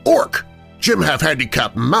 Borg orc! Jim have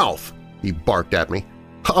handicapped mouth!" he barked at me.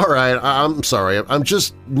 "All right, I'm sorry. I'm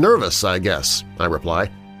just nervous, I guess," I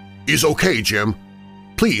reply. "Is okay, Jim.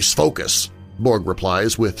 Please focus," Borg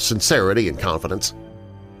replies with sincerity and confidence.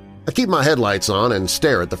 I keep my headlights on and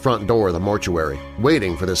stare at the front door of the mortuary,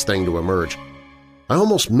 waiting for this thing to emerge. I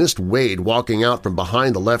almost missed Wade walking out from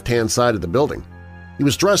behind the left-hand side of the building. He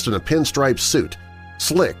was dressed in a pinstripe suit,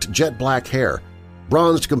 slicked jet-black hair,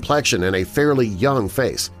 bronzed complexion, and a fairly young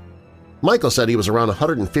face. Michael said he was around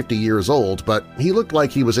 150 years old, but he looked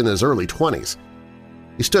like he was in his early 20s.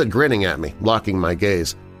 He stood grinning at me, locking my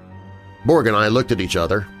gaze. Borg and I looked at each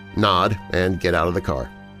other, nod, and get out of the car.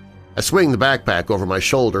 I swing the backpack over my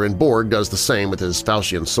shoulder and Borg does the same with his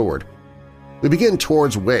falchion sword. We begin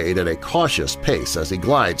towards Wade at a cautious pace as he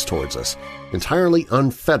glides towards us, entirely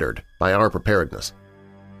unfettered by our preparedness.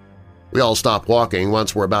 We all stop walking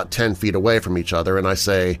once we're about 10 feet away from each other and I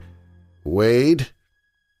say, "Wade?"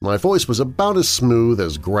 My voice was about as smooth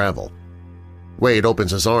as gravel. Wade opens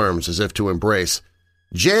his arms as if to embrace.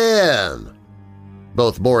 "Jim!"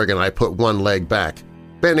 Both Borg and I put one leg back,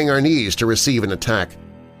 bending our knees to receive an attack.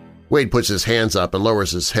 Wade puts his hands up and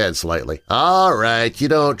lowers his head slightly. "All right, you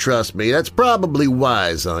don't trust me. That's probably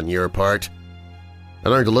wise on your part." "I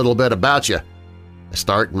learned a little bit about you." I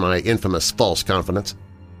start in my infamous false confidence.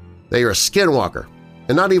 "That you're a skinwalker,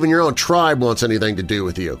 and not even your own tribe wants anything to do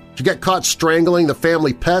with you. Did you get caught strangling the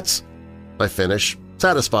family pets?" I finish,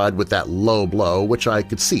 satisfied with that low blow, which I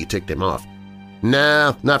could see ticked him off.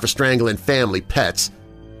 "Nah, not for strangling family pets."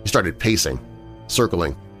 He started pacing,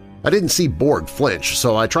 circling. I didn't see Borg flinch,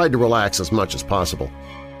 so I tried to relax as much as possible.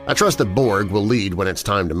 I trust that Borg will lead when it's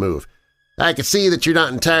time to move. "I can see that you're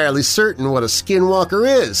not entirely certain what a skinwalker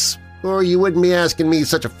is, or you wouldn't be asking me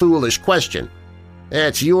such a foolish question.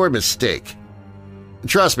 That's your mistake."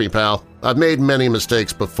 "Trust me, pal, I've made many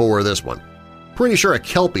mistakes before this one. Pretty sure a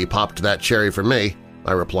Kelpie popped that cherry for me,"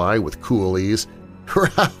 I reply with cool ease.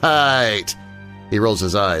 "Right," he rolls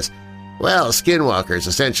his eyes. "Well, a skinwalker is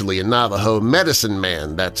essentially a Navajo medicine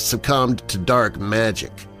man that succumbed to dark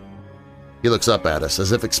magic." He looks up at us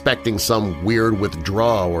as if expecting some weird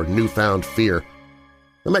withdrawal or newfound fear.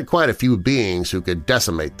 I met quite a few beings who could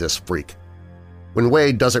decimate this freak. When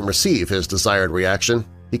Wade doesn't receive his desired reaction,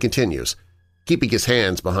 he continues, keeping his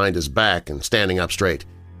hands behind his back and standing up straight.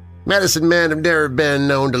 "Medicine men have never been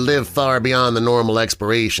known to live far beyond the normal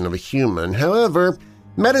expiration of a human. However,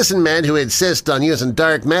 Medicine men who insist on using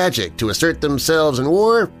dark magic to assert themselves in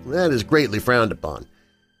war, that is greatly frowned upon.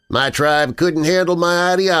 My tribe couldn't handle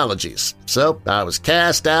my ideologies, so I was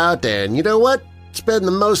cast out, and you know what? It's been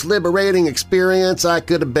the most liberating experience I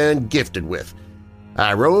could have been gifted with.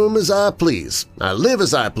 I roam as I please, I live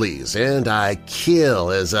as I please, and I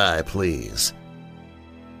kill as I please."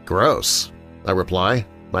 "Gross," I reply,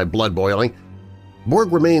 my blood boiling.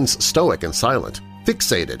 Borg remains stoic and silent,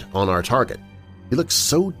 fixated on our target. He looks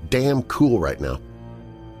so damn cool right now.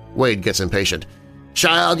 Wade gets impatient.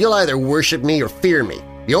 "Child, you'll either worship me or fear me.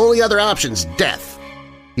 The only other option's death."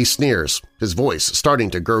 He sneers, his voice starting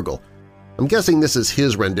to gurgle. I'm guessing this is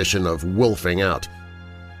his rendition of wolfing out.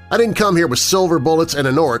 "I didn't come here with silver bullets and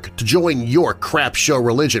an orc to join your crap show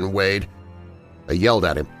religion, Wade." I yelled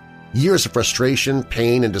at him. Years of frustration,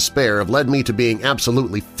 pain, and despair have led me to being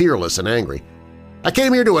absolutely fearless and angry. "I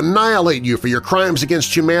came here to annihilate you for your crimes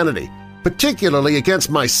against humanity, particularly against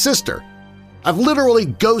my sister. I've literally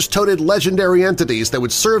ghost-toted legendary entities that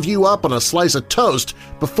would serve you up on a slice of toast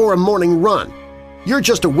before a morning run. You're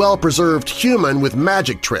just a well-preserved human with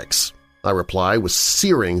magic tricks," I reply with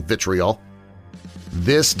searing vitriol.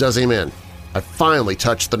 This does him in. I finally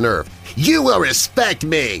touched the nerve. "You will respect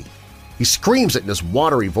me!" He screams it in his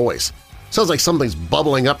watery voice. Sounds like something's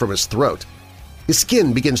bubbling up from his throat. His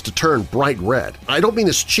skin begins to turn bright red. I don't mean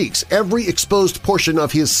his cheeks. Every exposed portion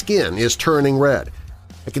of his skin is turning red.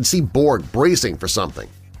 I can see Borg bracing for something.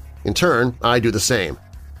 In turn, I do the same.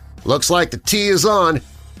 "Looks like the tea is on.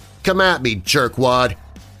 Come at me, jerkwad."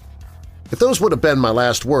 If those would have been my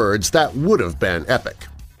last words, that would have been epic.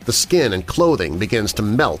 The skin and clothing begins to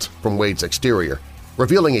melt from Wade's exterior,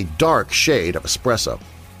 revealing a dark shade of espresso.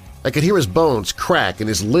 I could hear his bones crack and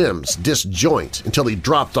his limbs disjoint until he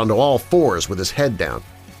dropped onto all fours with his head down.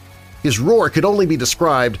 His roar could only be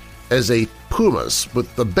described as a puma's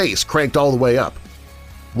with the bass cranked all the way up.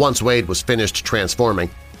 Once Wade was finished transforming,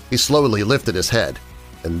 he slowly lifted his head,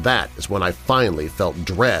 and that is when I finally felt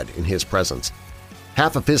dread in his presence.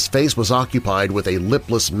 Half of his face was occupied with a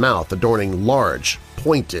lipless mouth adorning large,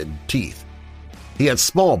 pointed teeth. He had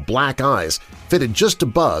small black eyes fitted just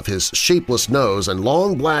above his shapeless nose and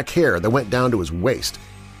long black hair that went down to his waist.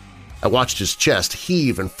 I watched his chest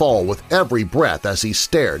heave and fall with every breath as he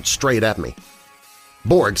stared straight at me.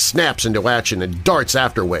 Borg snaps into action and darts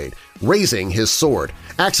after Wade, raising his sword,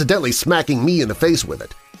 accidentally smacking me in the face with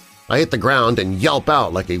it. I hit the ground and yelp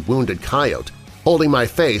out like a wounded coyote, holding my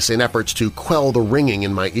face in efforts to quell the ringing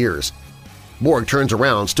in my ears. Borg turns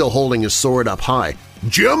around, still holding his sword up high.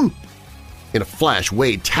 "Jim!" In a flash,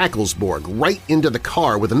 Wade tackles Borg right into the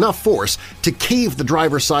car with enough force to cave the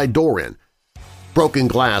driver's side door in. Broken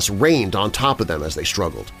glass rained on top of them as they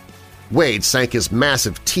struggled. Wade sank his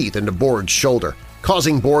massive teeth into Borg's shoulder,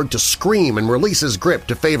 causing Borg to scream and release his grip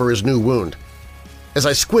to favor his new wound. As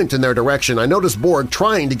I squint in their direction, I notice Borg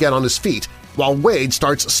trying to get on his feet while Wade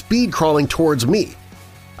starts speed-crawling towards me.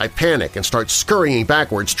 I panic and start scurrying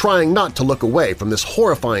backwards, trying not to look away from this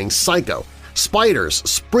horrifying psycho, spiders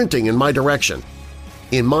sprinting in my direction.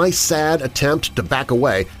 In my sad attempt to back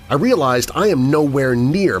away, I realized I am nowhere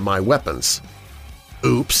near my weapons.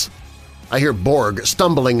 Oops! I hear Borg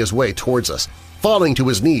stumbling his way towards us, falling to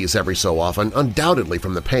his knees every so often, undoubtedly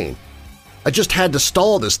from the pain. I just had to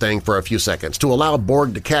stall this thing for a few seconds to allow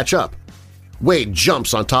Borg to catch up. Wade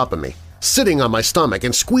jumps on top of me, sitting on my stomach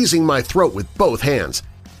and squeezing my throat with both hands.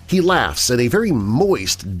 He laughs in a very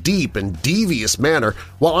moist, deep, and devious manner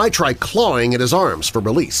while I try clawing at his arms for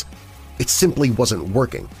release. It simply wasn't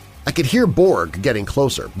working. I could hear Borg getting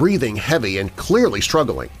closer, breathing heavy and clearly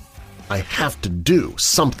struggling. I have to do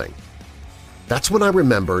something. That's when I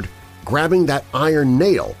remembered grabbing that iron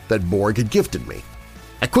nail that Borg had gifted me.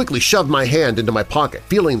 I quickly shoved my hand into my pocket,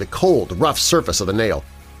 feeling the cold, rough surface of the nail.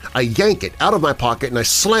 I yank it out of my pocket and I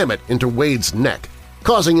slam it into Wade's neck,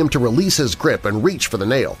 causing him to release his grip and reach for the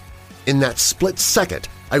nail. In that split second,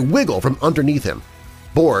 I wiggle from underneath him.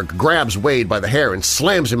 Borg grabs Wade by the hair and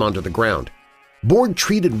slams him onto the ground. Borg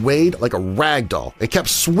treated Wade like a rag doll and kept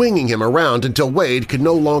swinging him around until Wade could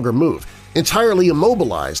no longer move, entirely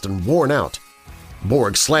immobilized and worn out.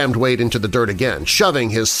 Borg slammed Wade into the dirt again, shoving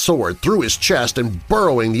his sword through his chest and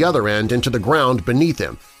burrowing the other end into the ground beneath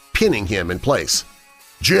him, pinning him in place.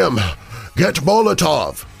 "Jim, get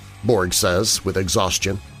Molotov!" Borg says with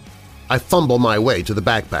exhaustion. I fumble my way to the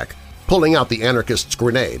backpack, pulling out the anarchist's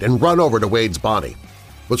grenade and run over to Wade's body.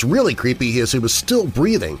 What's really creepy is he was still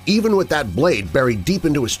breathing, even with that blade buried deep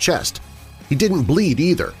into his chest. He didn't bleed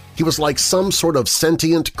either. He was like some sort of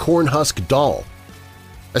sentient cornhusk doll.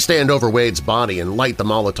 I stand over Wade's body and light the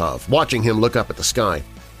Molotov, watching him look up at the sky.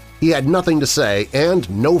 He had nothing to say and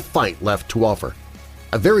no fight left to offer.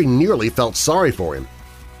 I very nearly felt sorry for him.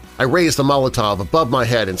 I raise the Molotov above my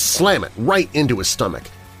head and slam it right into his stomach,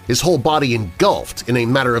 his whole body engulfed in a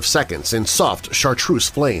matter of seconds in soft chartreuse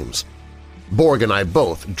flames. Borg and I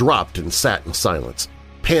both dropped and sat in silence,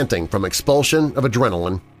 panting from expulsion of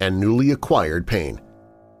adrenaline and newly acquired pain.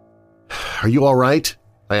 "Are you all right?"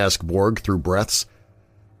 I ask Borg through breaths.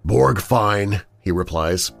 "Borg fine," he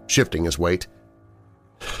replies, shifting his weight.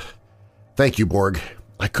 "Thank you, Borg.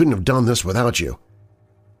 I couldn't have done this without you."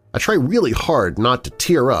 I try really hard not to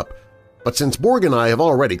tear up, but since Borg and I have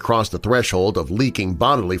already crossed the threshold of leaking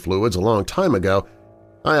bodily fluids a long time ago,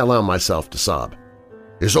 I allow myself to sob.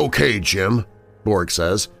 "It's okay, Jim," Borg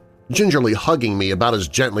says, gingerly hugging me about as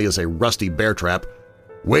gently as a rusty bear trap.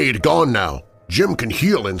 "Wade gone now. Jim can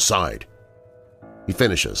heal inside." He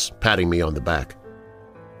finishes, patting me on the back.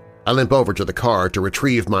 I limp over to the car to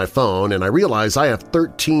retrieve my phone, and I realize I have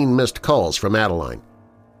 13 missed calls from Adeline.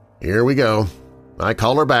 Here we go. I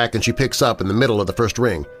call her back and she picks up in the middle of the first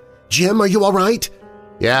ring. "Jim, are you all right?"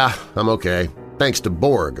 "Yeah, I'm okay. Thanks to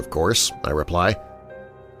Borg, of course," I reply.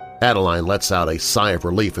 Adeline lets out a sigh of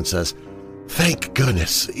relief and says, "Thank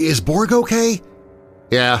goodness. Is Borg okay?"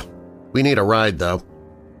 "Yeah, we need a ride, though."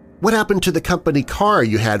 "What happened to the company car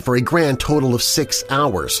you had for a grand total of 6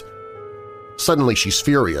 hours?" Suddenly she's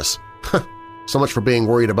furious. So much for being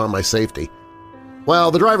worried about my safety.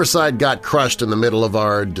 "Well, the driver's side got crushed in the middle of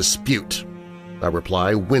our dispute," I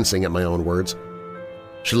reply, wincing at my own words.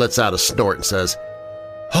 She lets out a snort and says,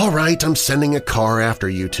 "All right, I'm sending a car after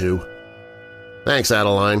you two." "Thanks,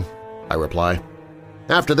 Adeline," I reply.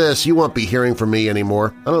 "After this, you won't be hearing from me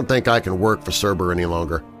anymore. I don't think I can work for Cerber any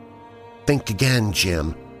longer." "Think again,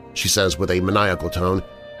 Jim," she says with a maniacal tone.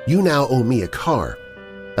 "You now owe me a car.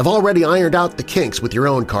 I've already ironed out the kinks with your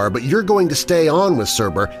own car, but you're going to stay on with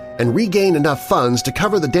Cerber and regain enough funds to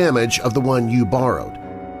cover the damage of the one you borrowed.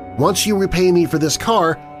 Once you repay me for this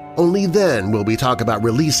car, only then will we talk about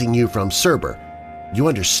releasing you from Cerber. You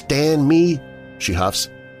understand me?" she huffs.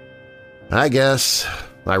 "I guess,"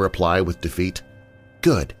 I reply with defeat.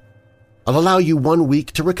 "Good. I'll allow you 1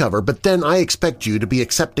 week to recover, but then I expect you to be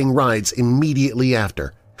accepting rides immediately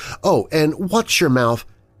after. Oh, and watch your mouth.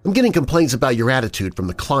 I'm getting complaints about your attitude from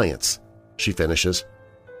the clients," she finishes.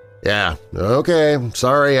 "Yeah, okay,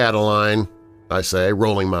 sorry, Adeline," I say,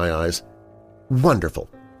 rolling my eyes. "Wonderful,"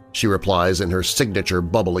 she replies in her signature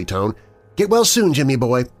bubbly tone. "Get well soon, Jimmy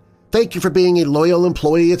boy. Thank you for being a loyal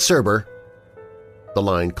employee at Cerber." The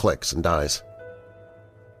line clicks and dies.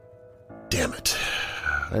 Damn it.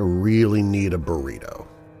 I really need a burrito.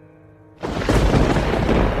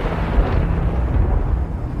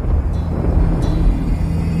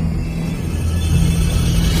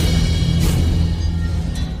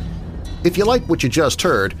 If you like what you just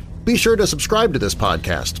heard, be sure to subscribe to this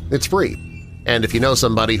podcast. It's free. And if you know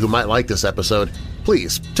somebody who might like this episode,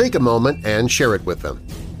 please take a moment and share it with them.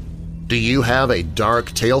 Do you have a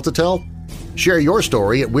dark tale to tell? Share your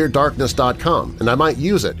story at WeirdDarkness.com and I might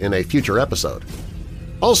use it in a future episode.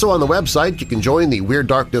 Also on the website, you can join the Weird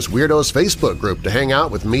Darkness Weirdos Facebook group to hang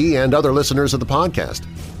out with me and other listeners of the podcast.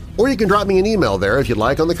 Or you can drop me an email there if you'd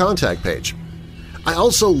like on the contact page. I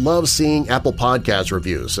also love seeing Apple Podcast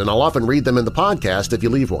reviews, and I'll often read them in the podcast if you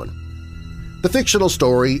leave one. The fictional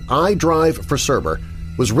story I Drive For Cerber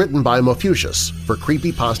was written by Mofucius for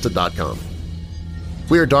Creepypasta.com.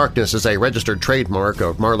 Weird Darkness is a registered trademark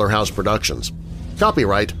of Marlar House Productions.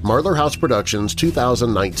 Copyright Marlar House Productions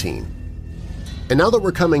 2019. And now that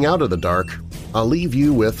we're coming out of the dark, I'll leave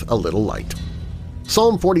you with a little light.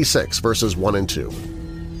 Psalm 46, verses 1 and 2.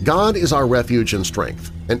 God is our refuge and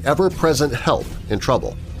strength, an ever-present help in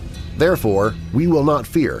trouble. Therefore we will not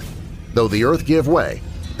fear, though the earth give way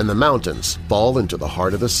and the mountains fall into the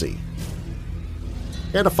heart of the sea.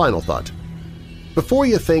 And a final thought. Before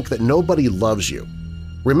you think that nobody loves you,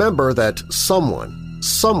 remember that someone,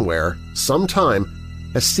 somewhere, sometime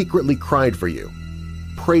has secretly cried for you,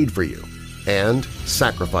 prayed for you, and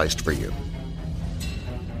sacrificed for you.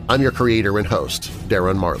 I'm your creator and host,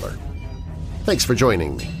 Darren Marlar. Thanks for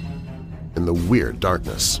joining me in the Weird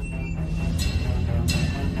Darkness.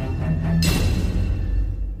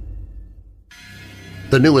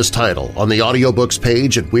 The newest title on the audiobooks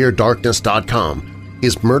page at WeirdDarkness.com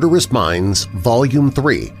is Murderous Minds Volume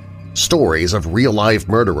 3, Stories of Real-Life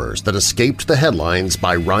Murderers That Escaped the Headlines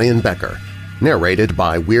by Ryan Becker, narrated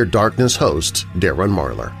by Weird Darkness host Darren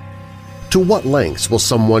Marlar. To what lengths will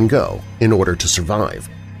someone go in order to survive?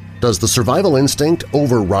 Does the survival instinct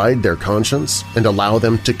override their conscience and allow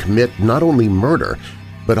them to commit not only murder,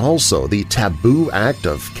 but also the taboo act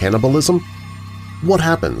of cannibalism? What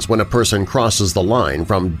happens when a person crosses the line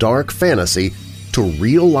from dark fantasy to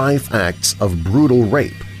real-life acts of brutal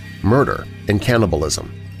rape, murder, and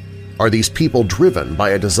cannibalism? Are these people driven by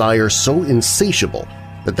a desire so insatiable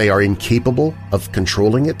that they are incapable of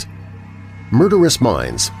controlling it? Murderous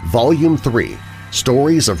Minds, Volume 3,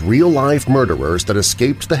 Stories of Real-Life Murderers That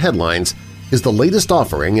Escaped the Headlines is the latest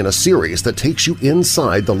offering in a series that takes you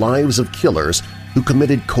inside the lives of killers who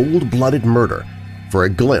committed cold-blooded murder for a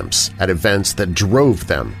glimpse at events that drove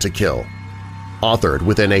them to kill. Authored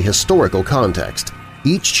within a historical context,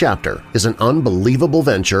 each chapter is an unbelievable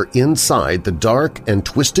venture inside the dark and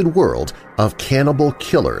twisted world of cannibal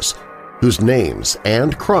killers whose names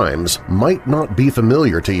and crimes might not be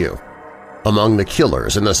familiar to you. Among the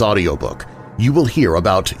killers in this audiobook, you will hear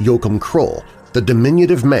about Joachim Kroll, the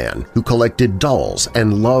diminutive man who collected dolls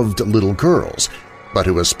and loved little girls, but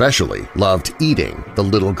who especially loved eating the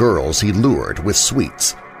little girls he lured with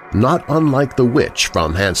sweets, not unlike the witch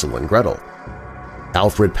from Hansel and Gretel.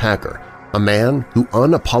 Alfred Packer, a man who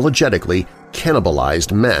unapologetically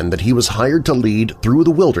cannibalized men that he was hired to lead through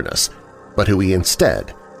the wilderness, but who he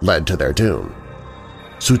instead led to their doom.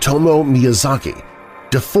 Tsutomu Miyazaki,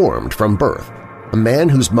 deformed from birth, a man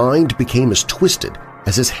whose mind became as twisted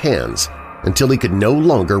as his hands until he could no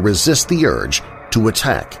longer resist the urge to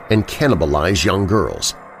attack and cannibalize young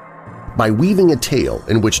girls. By weaving a tale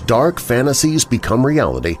in which dark fantasies become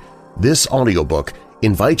reality, this audiobook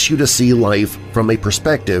invites you to see life from a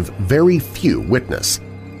perspective very few witness,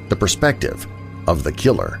 the perspective of the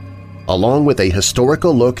killer. Along with a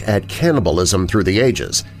historical look at cannibalism through the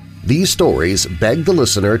ages, these stories beg the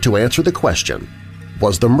listener to answer the question,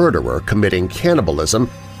 was the murderer committing cannibalism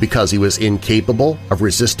because he was incapable of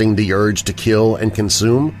resisting the urge to kill and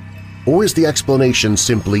consume? Or is the explanation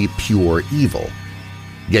simply pure evil?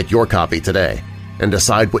 Get your copy today and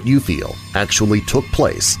decide what you feel actually took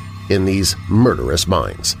place in these murderous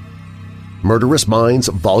minds. Murderous Minds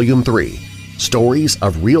Volume 3, Stories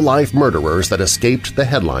of Real-Life Murderers That Escaped the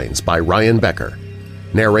Headlines by Ryan Becker.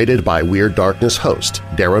 Narrated by Weird Darkness host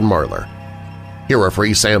Darren Marlar. Hear a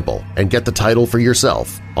free sample and get the title for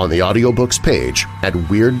yourself on the audiobooks page at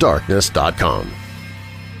WeirdDarkness.com.